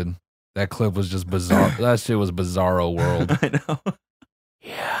fucking good. That clip was just bizarre. That shit was bizarro world. I know.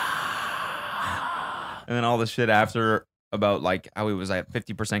 Yeah. And then all the shit after about like how he was at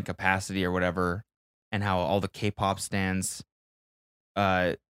 50% capacity or whatever, and how all the K-pop stands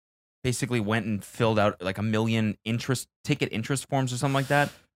basically went and filled out like 1 million ticket interest forms or something like that.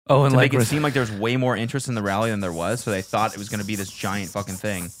 Oh, and to like make it seem like there was way more interest in the rally than there was, so they thought it was going to be this giant fucking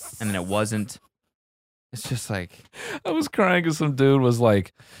thing, and then it wasn't. It's just like I was crying because some dude was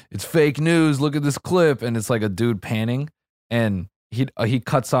like, "It's fake news. Look at this clip," and it's like a dude panning, and he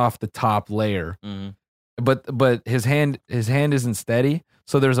cuts off the top layer, but his hand isn't steady.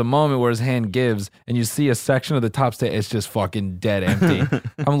 So there's a moment where his hand gives, and you see a section of the top stay. It's just fucking dead empty.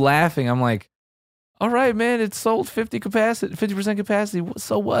 I'm laughing. I'm like, all right, man, it's sold 50% capacity.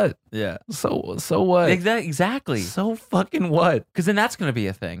 So what? yeah. So what? Exactly. So fucking what? Because then that's going to be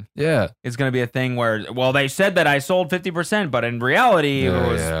a thing. Yeah. It's going to be a thing where, well, they said that I sold 50%, but in reality, it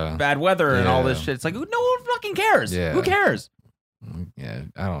was bad weather and all this shit. It's like, no one fucking cares. Yeah. Who cares? Yeah,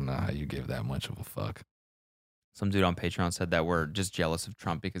 I don't know how you give that much of a fuck. Some dude on Patreon said that we're just jealous of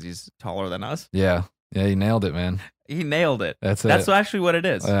Trump because he's taller than us. Yeah. Yeah, he nailed it, man. He nailed it. That's it. That's actually what it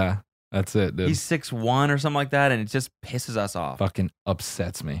is. Yeah, that's it, dude. He's 6'1" or something like that, and it just pisses us off. Fucking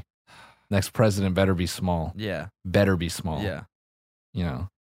upsets me. Next president better be small. Yeah. Better be small. Yeah. You know.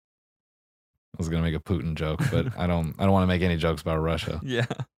 I was gonna make a Putin joke, but I don't want to make any jokes about Russia. Yeah.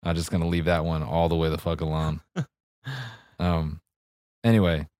 I'm just gonna leave that one all the way the fuck alone.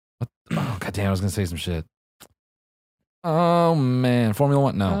 Anyway. Oh goddamn, I was gonna say some shit. Oh man. Formula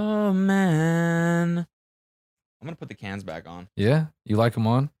One? No. Oh man. I'm gonna put the cans back on. Yeah? You like them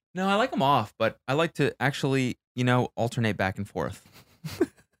on? No, I like them off, but I like to actually, alternate back and forth.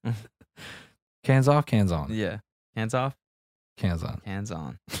 Cans off, cans on. Yeah. Cans off, Cans on. cans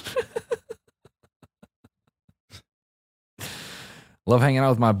on. Love hanging out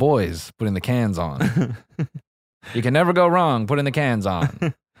with my boys, putting the cans on. You can never go wrong putting the cans on.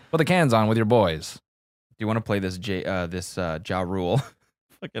 Put the cans on with your boys. Do you want to play this Ja Rule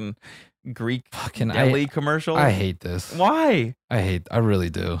fucking Greek Fucking deli commercial? I hate this. Why? I really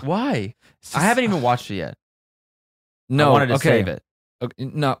do. Why? It's I just- haven't even watched it yet. No, I wanted to okay. save it. Okay,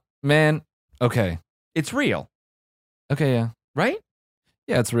 no, man. Okay. It's real, Okay, yeah. right?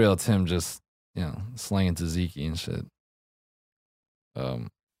 Yeah, it's real. It's him just, slanging tzatziki and shit. What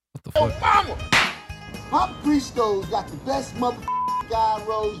the fuck? Obama! Pop Christo's got the best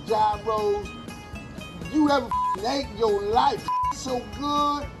motherfucking gyros you ever ate in your life. So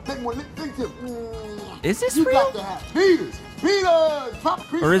good. Make one lick to Is this you real? got to have Peters. Pop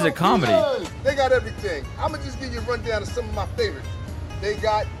Christo, Or is it comedy? Peters. They got everything. I'm gonna just give you a rundown of some of my favorites. They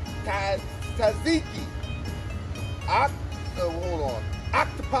got tzatziki. Hold on.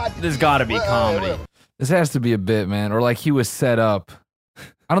 Octopi. There's gotta be comedy. whatever. This has to be a bit, man. Or like he was set up.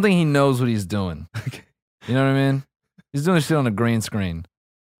 I don't think he knows what he's doing. You know what I mean? He's doing shit on a green screen.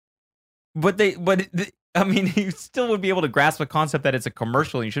 I mean, you still would be able to grasp the concept that it's a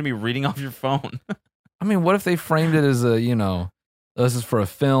commercial and you shouldn't be reading off your phone. I mean, what if they framed it as a, this is for a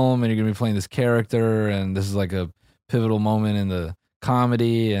film and you're going to be playing this character and this is like a pivotal moment in the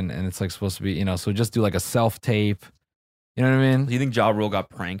comedy and it's like supposed to be, so just do like a self-tape. You know what I mean? Do you think Ja Rule got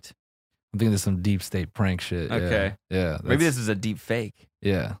pranked? I'm thinking there's some deep state prank shit. Okay. Yeah. Maybe this is a deep fake.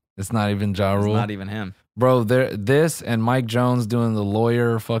 Yeah. It's not even Ja It's Rule. not even him. Bro, this and Mike Jones doing the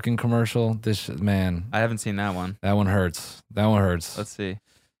lawyer fucking commercial. This shit, man. I haven't seen that one. That one hurts. Let's see.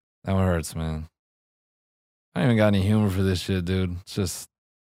 That one hurts, man. I ain't even got any humor for this shit, dude. It's just,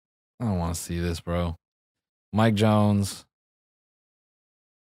 I don't want to see this, bro. Mike Jones,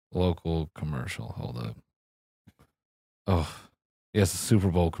 local commercial. Hold up. Oh, yes, the Super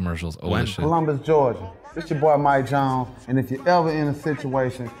Bowl commercials. Oh, When? this shit. Columbus, Georgia. It's your boy Mike Jones, and if you're ever in a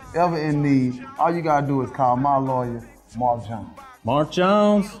situation, ever in need, all you gotta do is call my lawyer, Mark Jones. Mark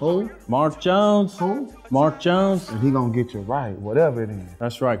Jones. Who? Mark Jones. Who? Mark Jones. And he gonna get you right, whatever it is.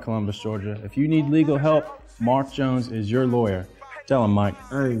 That's right, Columbus, Georgia. If you need legal help, Mark Jones is your lawyer. Tell him, Mike.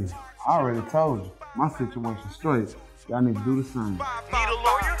 Hey, I already told you, my situation's straight. Y'all need to do the same.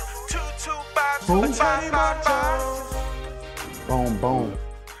 Who? Boom, boom.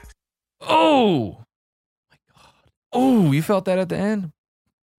 Oh! My God. Oh, you felt that at the end?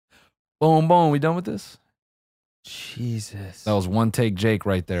 Boom, boom. We done with this? Jesus. That was one take Jake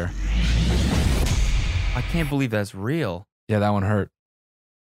right there. I can't believe that's real. Yeah, that one hurt.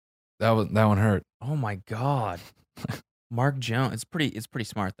 That one hurt. Oh my God. Mark Jones. It's pretty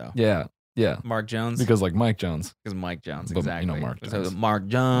smart though. Yeah. Mark Jones. Because like Mike Jones. Because Mike Jones, But, exactly. Mark So Jones. Mark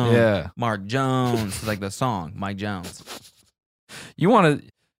Jones. Yeah. Mark Jones. It's like the song, Mike Jones. You want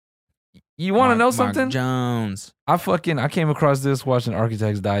to know something? Mark Jones. I came across this watching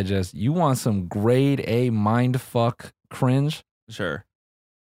Architects Digest. You want some grade A mindfuck cringe? Sure.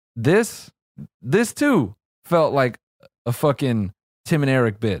 This too felt like a fucking Tim and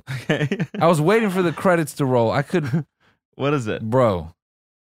Eric bit. Okay. I was waiting for the credits to roll. I could, What is it? bro.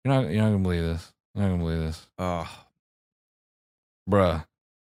 You're not gonna believe this. You're not gonna believe this, Oh. bruh.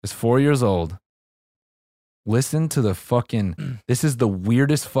 It's 4 years old. Listen to the fucking. This is the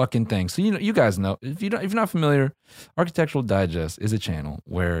weirdest fucking thing. So you guys know if you're not familiar, Architectural Digest is a channel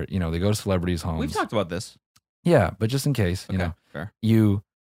where they go to celebrities' homes. We've talked about this. Yeah, but just in case, fair. you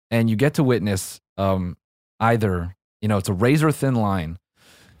get to witness either it's a razor thin line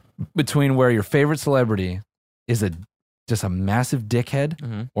between where your favorite celebrity is just a massive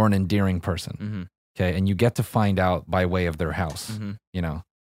dickhead or an endearing person. Okay, and you get to find out by way of their house.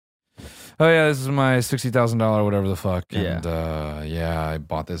 Oh yeah, this is my $60,000 whatever the fuck, and I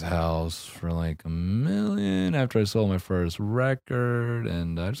bought this house for like $1 million after I sold my first record,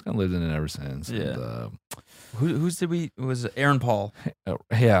 and I just kind of lived in it ever since. Yeah. It was Aaron Paul.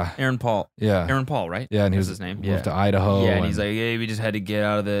 Yeah. Aaron Paul. Yeah. Aaron Paul, right? Yeah, and he was his name. Moved to Idaho. Yeah, and he's like, hey, we just had to get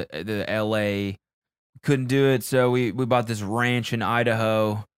out of the LA. Couldn't do it, so we bought this ranch in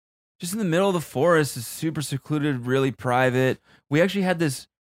Idaho. Just in the middle of the forest. It's super secluded, really private. We actually had this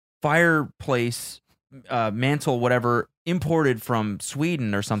fireplace, mantle, whatever, imported from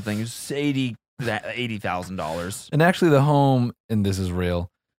Sweden or something. It was $80,000. And actually the home, and this is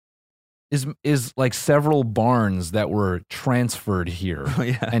real, is like several barns that were transferred here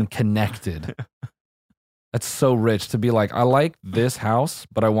and connected. That's so rich to be like, I like this house,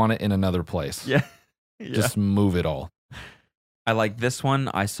 but I want it in another place. Yeah. Just move it all. I like this one.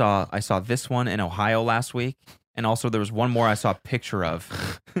 I saw this one in Ohio last week. And also there was one more I saw a picture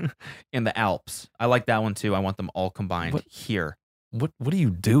of in the Alps. I like that one too. I want them all combined here. What do you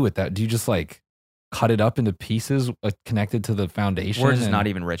do with that? Do you just like cut it up into pieces connected to the foundation? We're just not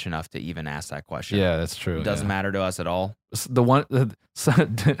even rich enough to even ask that question. Yeah, that's true. It doesn't matter to us at all. Jeff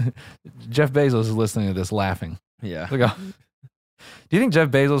Bezos is listening to this laughing. Yeah. Like, do you think Jeff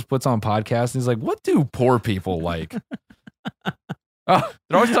Bezos puts on podcasts and he's like, what do poor people like? Oh,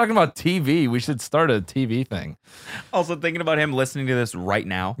 they're always talking about TV. We should start a TV thing. Also thinking about him listening to this right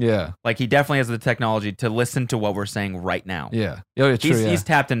now. Yeah. Like he definitely has the technology to listen to what we're saying right now. Yeah. Oh, yeah, true, He's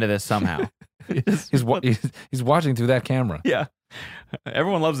tapped into this somehow. he's watching through that camera. Yeah.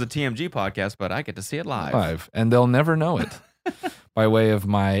 Everyone loves the TMG podcast, but I get to see it live. And they'll never know it. By way of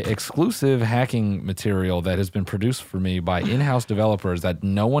my exclusive hacking material that has been produced for me by in-house developers that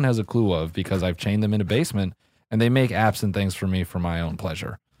no one has a clue of because I've chained them in a basement. And they make apps and things for me for my own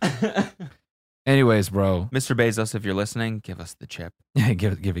pleasure. Anyways, bro. Mr. Bezos, if you're listening, give us the chip. Yeah,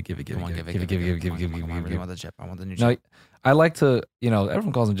 give it. Give it. I want the chip. I want the new chip. No, I like to,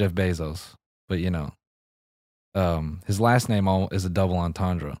 everyone calls him Jeff Bezos, but his last name is a double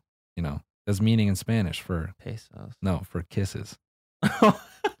entendre. That's meaning in Spanish for pesos. No, for kisses. So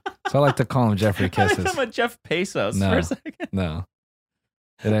I like to call him Jeffrey Kisses. I thought about Jeff Pesos for a second. No.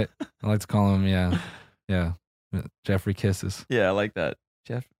 I like to call him, yeah. Jeffrey Kisses. Yeah, I like that.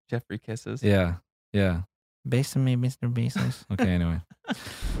 Jeffrey Kisses. Yeah. Based on me, Mr. Bezos. Okay, anyway.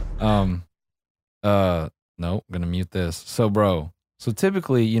 No, I'm gonna mute this. So, bro. So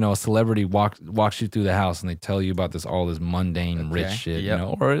typically, a celebrity walks you through the house and they tell you about all this mundane rich shit,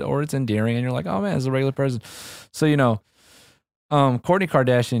 or it's endearing and you're like, oh man, it's a regular person. So, Kourtney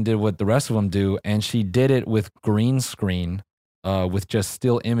Kardashian did what the rest of them do, and she did it with green screen. With just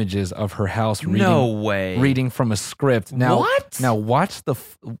still images of her house reading from a script. Now, what? Now watch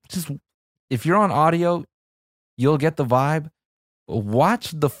if you're on audio, you'll get the vibe. Watch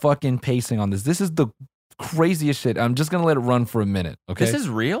the fucking pacing on this. This is the craziest shit. I'm just gonna let it run for a minute. Okay, this is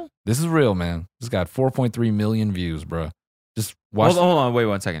real. This is real, man. This got 4.3 million views, bro. Just watch. Hold on, wait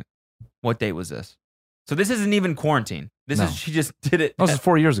 1 second. What date was this? So this isn't even quarantine. She just did it. No, this is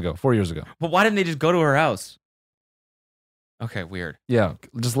 4 years ago. 4 years ago. But why didn't they just go to her house? Okay, weird. Yeah,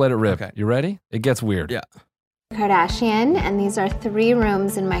 just let it rip. Okay. You ready? It gets weird. Yeah. Kardashian, and these are 3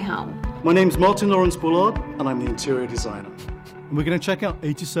 rooms in my home. My name's Martin Lawrence Bullard, and I'm the interior designer. And we're going to check out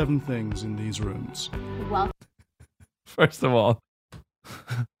 87 things in these rooms. Well, first of all,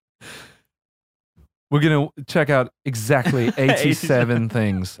 we're going to check out exactly 87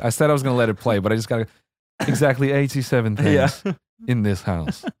 things. I said I was going to let it play, but I just got to exactly 87 things in this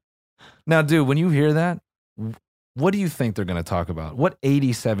house. Now, dude, when you hear that, what do you think they're going to talk about? What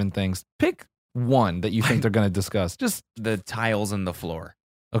 87 things? Pick one that you think they're going to discuss. Just the tiles in the floor.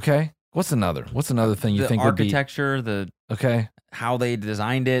 Okay. What's another thing you think would be? Architecture, okay. How they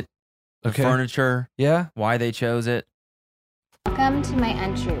designed it, the okay. furniture, yeah, why they chose it. Welcome to my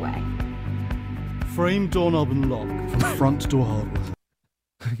entryway. Frame doorknob and lock from front door hardware.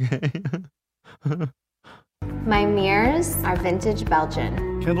 Okay. My mirrors are vintage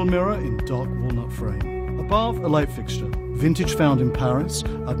Belgian. Candle mirror in dark walnut frame. Above, a light fixture, vintage found in Paris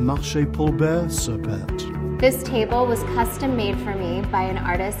at Marché Paulbert sur Perte. This table was custom made for me by an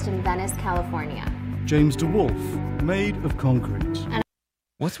artist in Venice, California. James DeWolf, made of concrete.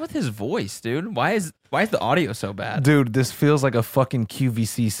 What's with his voice, dude? Why is the audio so bad? Dude, this feels like a fucking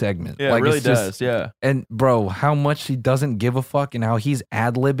QVC segment. Yeah, like, it really it's just- does. Yeah. And bro, how much he doesn't give a fuck and how he's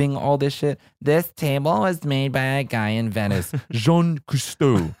ad-libbing all this shit. This table was made by a guy in Venice, Jean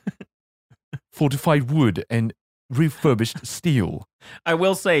Cousteau. Fortified wood and refurbished steel. I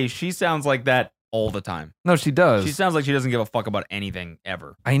will say she sounds like that all the time. No, she does. She sounds like she doesn't give a fuck about anything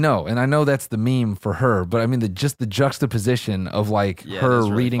ever. I know, and I know that's the meme for her, but I mean the juxtaposition of like Yeah, her that's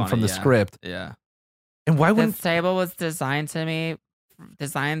really reading funny, from the yeah. script. Yeah. And why wouldn't This table was designed for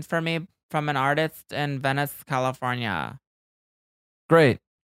me from an artist in Venice, California. Great.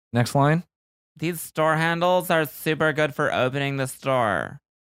 Next line. These store handles are super good for opening the store.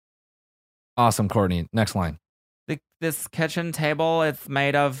 Awesome, Courtney. Next line. This kitchen table is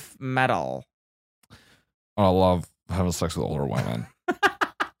made of metal. Oh, I love having sex with older women.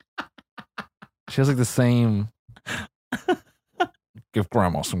 She has like the same. Give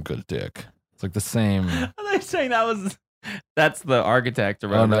grandma some good dick. It's like the same. Are they saying that's the architect or Oh,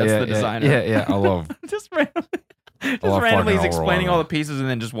 whatever? no, That's yeah, the yeah, designer. Yeah. I love. just randomly, love fucking he's older explaining all women. the pieces, and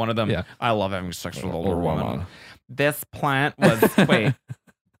then just one of them. Yeah. I love having sex with older women. This plant was wait.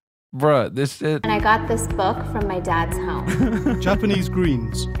 Bruh, this shit. And I got this book from my dad's home. Japanese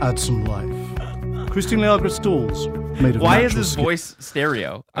greens add some life. Christine Leagra stalls made of Why is natural his skin. voice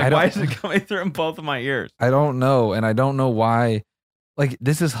stereo? I Like, don't- why is it coming through in both of my ears? I don't know, and I don't know why. Like,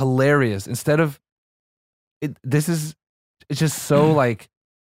 this is hilarious. Instead of it, it's just so like,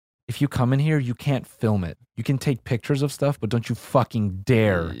 if you come in here, you can't film it. You can take pictures of stuff, but don't you fucking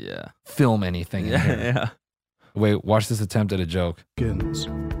dare Yeah. film anything in here. Yeah. Wait, watch this attempt at a joke. skins.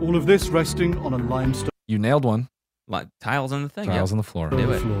 All of this resting on a limestone You nailed one. Like tiles on the thing. Tiles on the floor.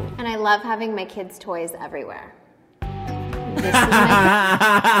 Do it. floor. And I love having my kids' toys everywhere. This is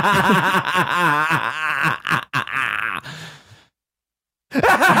my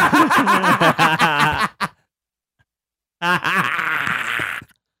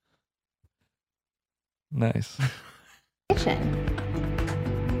Nice. kitchen.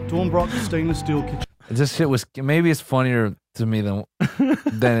 Dornbrock stainless steel kitchen. This shit was maybe it's funnier to me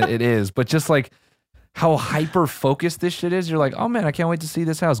than it is, but just like how hyper focused this shit is, you're like, oh man, I can't wait to see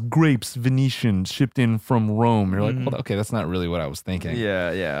this house. Grapes, Venetian, shipped in from Rome. You're like, well, okay, that's not really what I was thinking.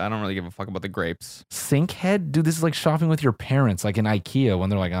 Yeah. I don't really give a fuck about the grapes. Sink head, dude. This is like shopping with your parents, like in IKEA when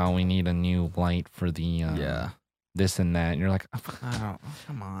they're like, oh, we need a new light for the this and that, and you're like, Oh,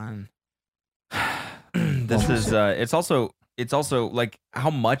 come on. This is it's also like how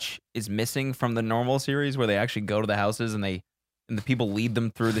much is missing from the normal series where they actually go to the houses and the people lead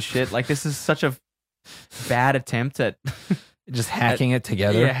them through the shit. Like this is such a bad attempt at just hacking it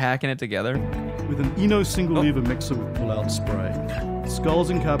together. Yeah, hacking it together. With an Eno single lever mixer with pull-out spray. Skulls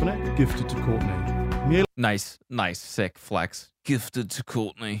in cabinet gifted to Courtney. Merely Nice, sick flex. Gifted to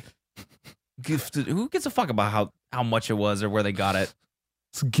Courtney. Gifted. Who gives a fuck about how much it was or where they got it?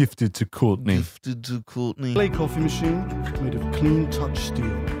 It's gifted to Courtney. Gifted to Courtney. play coffee machine made of clean touch steel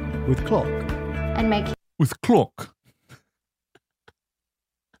with clock. And my With clock.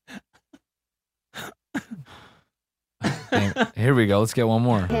 Here we go. Let's get one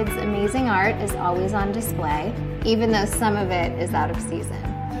more. kids' amazing art is always on display, even though some of it is out of season.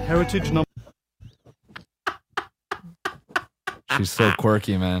 Heritage number She's so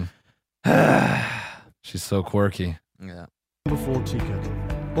quirky, man. She's so quirky. Yeah. 4 tea kettle.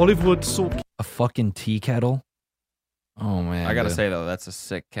 Olive wood salt. A fucking tea kettle. Oh man. I gotta dude. say though, that's a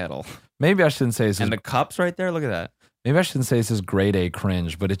sick kettle. Maybe I shouldn't say this. And the cups right there, look at that. Maybe I shouldn't say this is grade A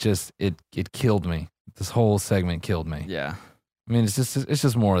cringe, but it killed me. This whole segment killed me. Yeah. I mean, it's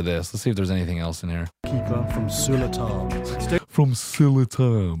just more of this. Let's see if there's anything else in here. Keeper from Sulatar. From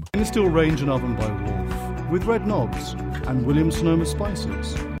Silatam. Stainless steel range and oven by Wolf. With red knobs and Williams Sonoma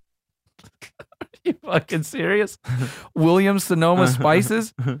spices. You fucking serious? Williams Sonoma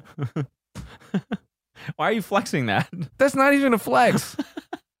Spices? Why are you flexing that? That's not even a flex.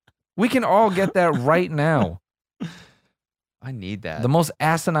 We can all get that right now. I need that. The most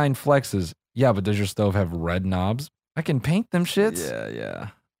asinine flexes. Yeah, but does your stove have red knobs? I can paint them shits. Yeah.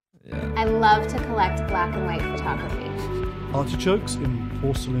 I love to collect black and white photography. Artichokes in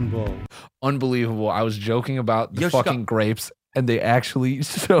porcelain bowl. Unbelievable. I was joking about the Yo, Scott- fucking grapes, and they actually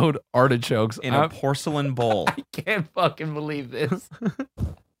showed artichokes In a porcelain bowl. I can't fucking believe this.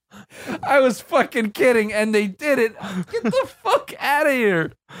 I was fucking kidding, and they did it. Get the fuck out of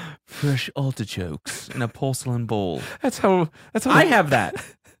here. Fresh artichokes in a porcelain bowl. That's how I have that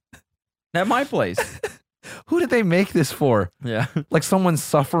at my place. Who did they make this for? Yeah. Like someone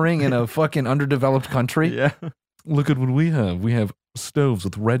suffering in a fucking underdeveloped country? Yeah. Look at what we have. We have stoves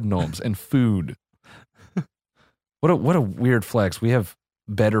with red knobs and food. What a weird flex. We have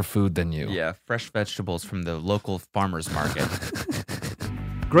better food than you. Yeah, fresh vegetables from the local farmer's market.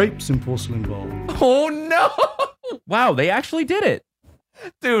 Grapes in porcelain bowl. Oh no, Wow, they actually did it.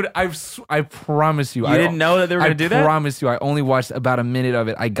 dude! I promise you, You didn't know that they were going to do I that? promise you, I only watched about a minute of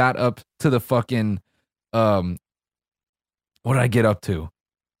it. I got up to the fucking what did I get up to?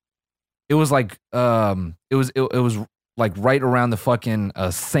 It was like it was like right around the fucking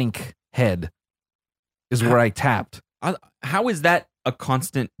sink head is where I tapped. How is that a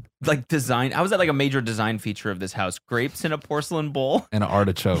constant like design? How is that like a major design feature of this house? Grapes in a porcelain bowl? And an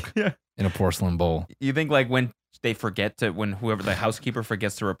artichoke Yeah. in a porcelain bowl. You think like when they forget to, when whoever the housekeeper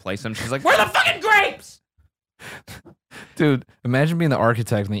forgets to replace them, she's like, "Where are the fucking grapes?" Dude, imagine being the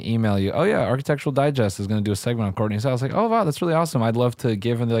architect and they email you, oh yeah, Architectural Digest is going to do a segment on Courtney's house. Like, oh wow, that's really awesome. I'd love to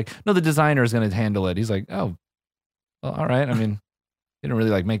give. And they're like, no, the designer is going to handle it. He's like, oh, well, all right. I mean, he didn't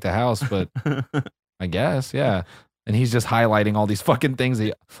really like make the house, but I guess, yeah. And he's just highlighting all these fucking things.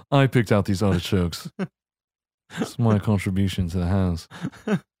 I picked out these artichokes. It's my contribution to the house.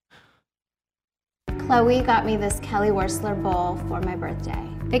 Chloe got me this Kelly Wersler bowl for my birthday.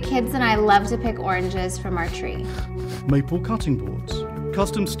 The kids and I love to pick oranges from our tree. Maple cutting boards.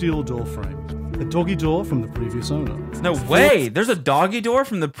 Custom steel door frame. A doggy door from the previous owner. No way. There's a doggy door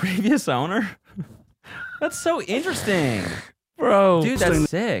from the previous owner. That's so interesting, Bro. dude. That's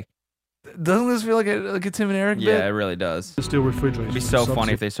sick. Doesn't this feel like a Tim and Eric bit? Yeah, it really does. The steel refrigerator. It'd be so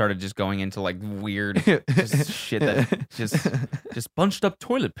funny if they started just going into like weird just shit that just bunched up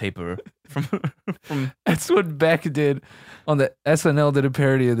toilet paper from. That's what Beck did on the SNL did a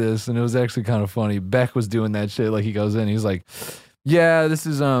parody of this, and it was actually kind of funny. Beck was doing that shit. Like he goes in, he's like, "Yeah, this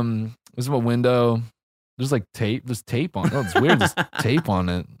is my window. There's like tape. There's tape on. Oh, it's weird. There's tape on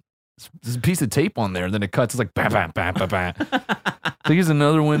it. There's a piece of tape on there. And then it cuts. It's like bam, bam, bam, bam, bam. So here's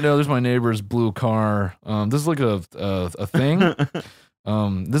another window. There's my neighbor's blue car. This is like a thing.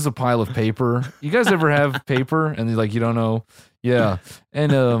 This is a pile of paper. You guys ever have paper and like you don't know? Yeah,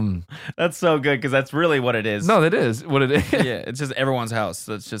 and That's so good because that's really what it is. no, that is what it is. Yeah, it's just everyone's house.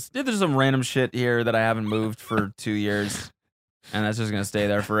 So it's just there's some random shit here that I haven't moved for 2 years, and that's just gonna stay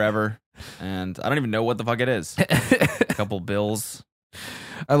there forever. And I don't even know what the fuck it is. A couple bills.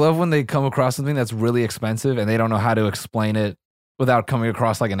 I love when they come across something that's really expensive and they don't know how to explain it without coming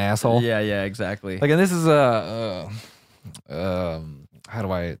across like an asshole. Yeah, exactly. Like, and this is how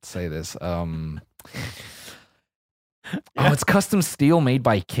do I say this? Oh, it's custom steel made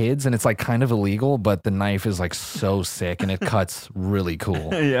by kids, and it's like kind of illegal, but the knife is like so sick and it cuts really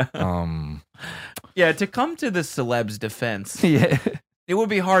cool. Yeah. Yeah. To come to the celeb's defense, Yeah. it would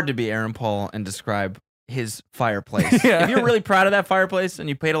be hard to be Aaron Paul and describe his fireplace. Yeah. If you're really proud of that fireplace and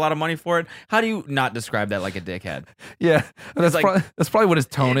you paid a lot of money for it, how do you not describe that like a dickhead? Yeah. That's, like- that's probably what his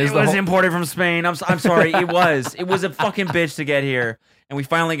tone is. It the was whole- imported from Spain. I'm sorry. It was a fucking bitch to get here, and we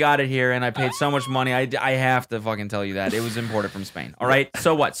finally got it here, and I paid so much money. I have to fucking tell you that it was imported from Spain. All right.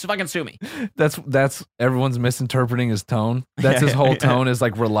 So what? So fucking sue me. That's everyone's misinterpreting his tone. That's his whole tone is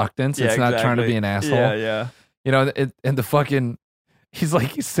like reluctance. Yeah, it's not trying to exactly. be an asshole. Yeah. You know, and the fucking,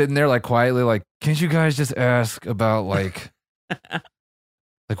 he's sitting there like quietly like, can't you guys just ask about like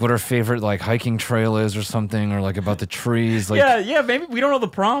what our favorite like hiking trail is or something, or like about the trees? Like, yeah. Maybe we don't know the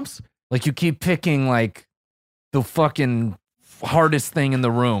prompts. like you keep picking like the fucking hardest thing in the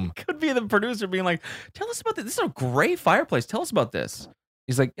room. Could be the producer being like, "Tell us about this. This is a great fireplace. Tell us about this."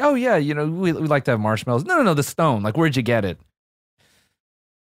 He's like, oh yeah, you know, we like to have marshmallows. No, the stone. Like, where'd you get it?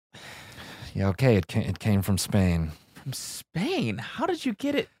 Yeah, okay, it came from Spain. From Spain? How did you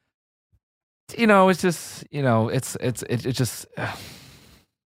get it? You know, it's just, you know, it's just we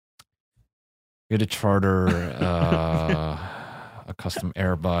had to charter a custom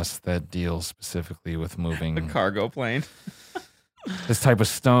Airbus that deals specifically with moving The cargo plane. this type of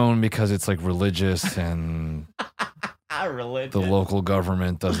stone because it's like religious, and Religion. the local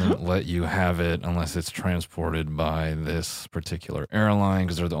government doesn't let you have it unless it's transported by this particular airline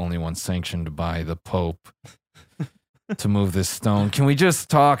because they're the only ones sanctioned by the Pope to move this stone. Can we just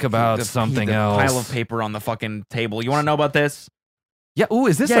talk about something the else? Pile of paper on the fucking table. You want to know about this? Yeah. Ooh,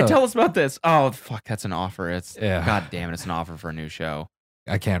 is this? Yeah, tell us about this. Oh, fuck, that's an offer. It's Yeah. God damn it, it's an offer for a new show.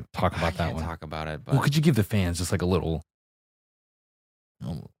 I can't talk I about that can't one. talk about it. But Well, could you give the fans just like a little?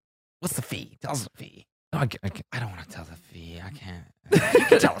 what's the fee? Tell us the fee. No, I can't. I don't want to tell the fee. I can't. You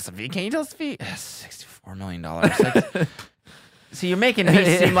can tell us the fee. Can you tell us the fee? $64 million. Like, see, you're making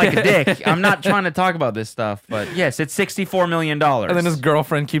me seem like a dick. I'm not trying to talk about this stuff, but yes, it's $64 million. And then his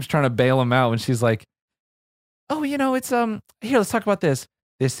girlfriend keeps trying to bail him out, and she's like, "Oh, you know, it's here. Let's talk about this.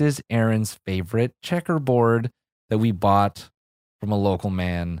 This is Aaron's favorite checkerboard that we bought from a local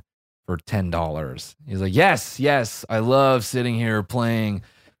man for $10. He's like, yes, I love sitting here playing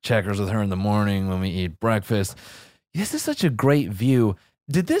checkers with her in the morning when we eat breakfast. This is such a great view.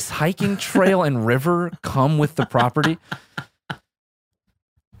 Did this hiking trail and river come with the property?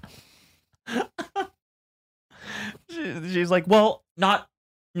 She's like, well, not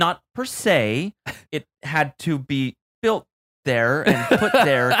per se. It had to be built there and put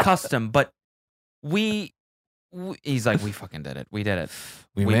there custom, but he's like, we fucking did it. We did it.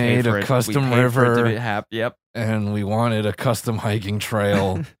 We paid made for a it. custom We paid for it to river. be yep. And we wanted a custom hiking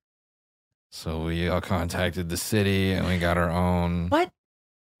trail. So we contacted the city and we got our own.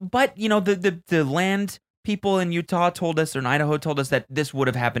 But you know, the land people in Utah told us, or in Idaho told us, that this would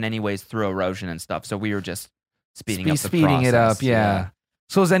have happened anyways through erosion and stuff. So we were just speeding up the speeding it process. up, yeah.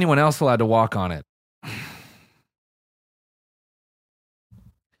 So is anyone else allowed to walk on it?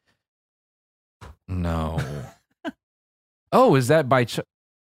 No. Oh, is that by?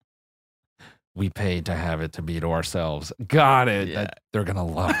 We paid to have it to be to ourselves. Got it. Yeah. They're gonna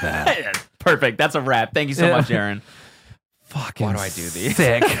love that. Yeah, perfect. That's a wrap. Thank you so much, Aaron. Fucking Why do I do these?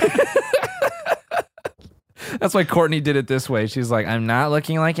 Sick. That's why Courtney did it this way. She's like, I'm not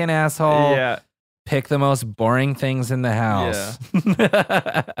looking like an asshole. Yeah. Pick the most boring things in the house.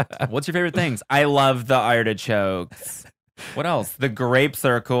 What's your favorite things? I love the artichokes. What else? The grapes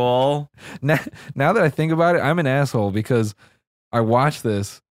are cool. Now that I think about it, I'm an asshole because I watch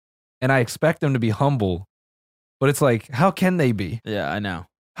this and I expect them to be humble, but it's like, how can they be? Yeah, I know.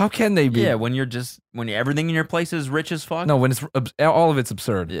 How can they be? Yeah, when everything in your place is rich as fuck. No, when it's all of it's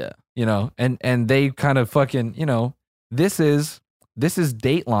absurd. Yeah. You know, and they kind of fucking, you know, this is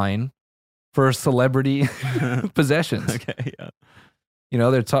Dateline for celebrity possessions. Okay, yeah. You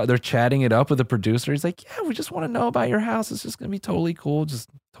know, they're chatting it up with the producer. He's like, yeah, we just want to know about your house. It's just gonna be totally cool, just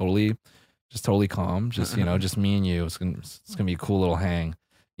totally calm. Just, you know, just me and you. It's gonna be a cool little hang.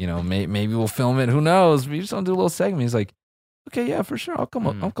 You know, maybe we'll film it. Who knows? We just want to do a little segment. He's like, okay, yeah, for sure. I'll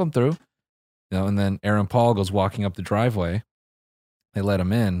come through. You know, and then Aaron Paul goes walking up the driveway. They let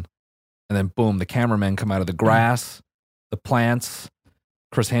him in, and then boom, the cameramen come out of the grass, the plants.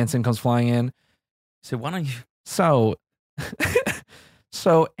 Chris Hansen comes flying in. So why don't you?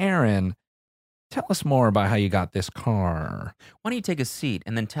 So Aaron, tell us more about how you got this car. Why don't you take a seat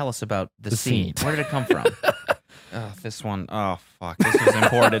and then tell us about the seat. seat? Where did it come from? Oh, this one. Oh, fuck. This was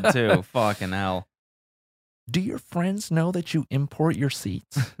imported too. Fucking hell. Do your friends know that you import your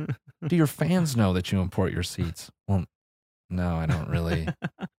seats? Do your fans know that you import your seats? Well, no, I don't really.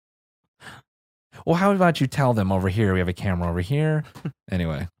 Well, how about you tell them over here? We have a camera over here.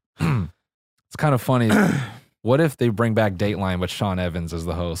 Anyway, it's kind of funny. What if they bring back Dateline with Sean Evans as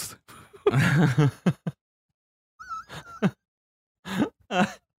the host?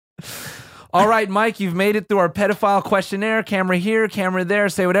 All right, Mike, you've made it through our pedophile questionnaire. Camera here, camera there.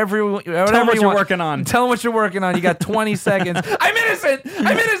 Say whatever you Tell them what you you're want. working on. Tell them what you're working on. You got 20 seconds. I'm innocent.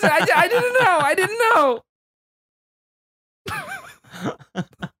 I didn't know.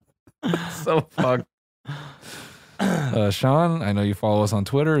 So fucked. Sean, I know you follow us on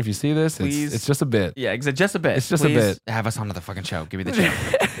Twitter. If you see this, it's just a bit. Yeah, just a bit. It's just Please a bit. Have us onto the fucking show. Give me the show.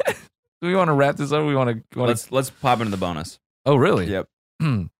 Do we want to wrap this up? We want to. Let's pop into the bonus. Oh, really? Yep.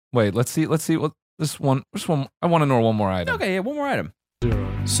 Wait. Let's see what this one. I want to know one more item. Okay. Yeah. One more item.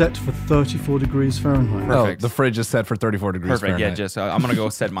 0. Set for 34 degrees Fahrenheit. Perfect. Oh, the fridge is set for 34 degrees Perfect. Fahrenheit. Yeah. Just I'm gonna go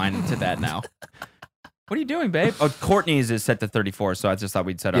set mine to that now. What are you doing, babe? Oh, Courtney's is set to 34, so I just thought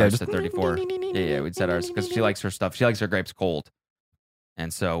we'd set ours to 34. Yeah, we'd set ours because she likes her stuff. She likes her grapes cold,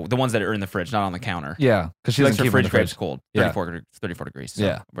 and so the ones that are in the fridge, not on the counter. Yeah, because She likes her keep them in fridge the grapes cold. Yeah. 34 degrees. So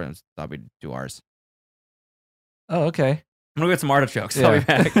Yeah. I thought we'd do ours. Oh, okay. I'm gonna get some artichokes. Yeah. I'll be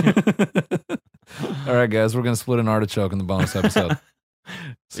back. All right, guys, we're gonna split an artichoke in the bonus episode.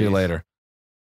 See you later.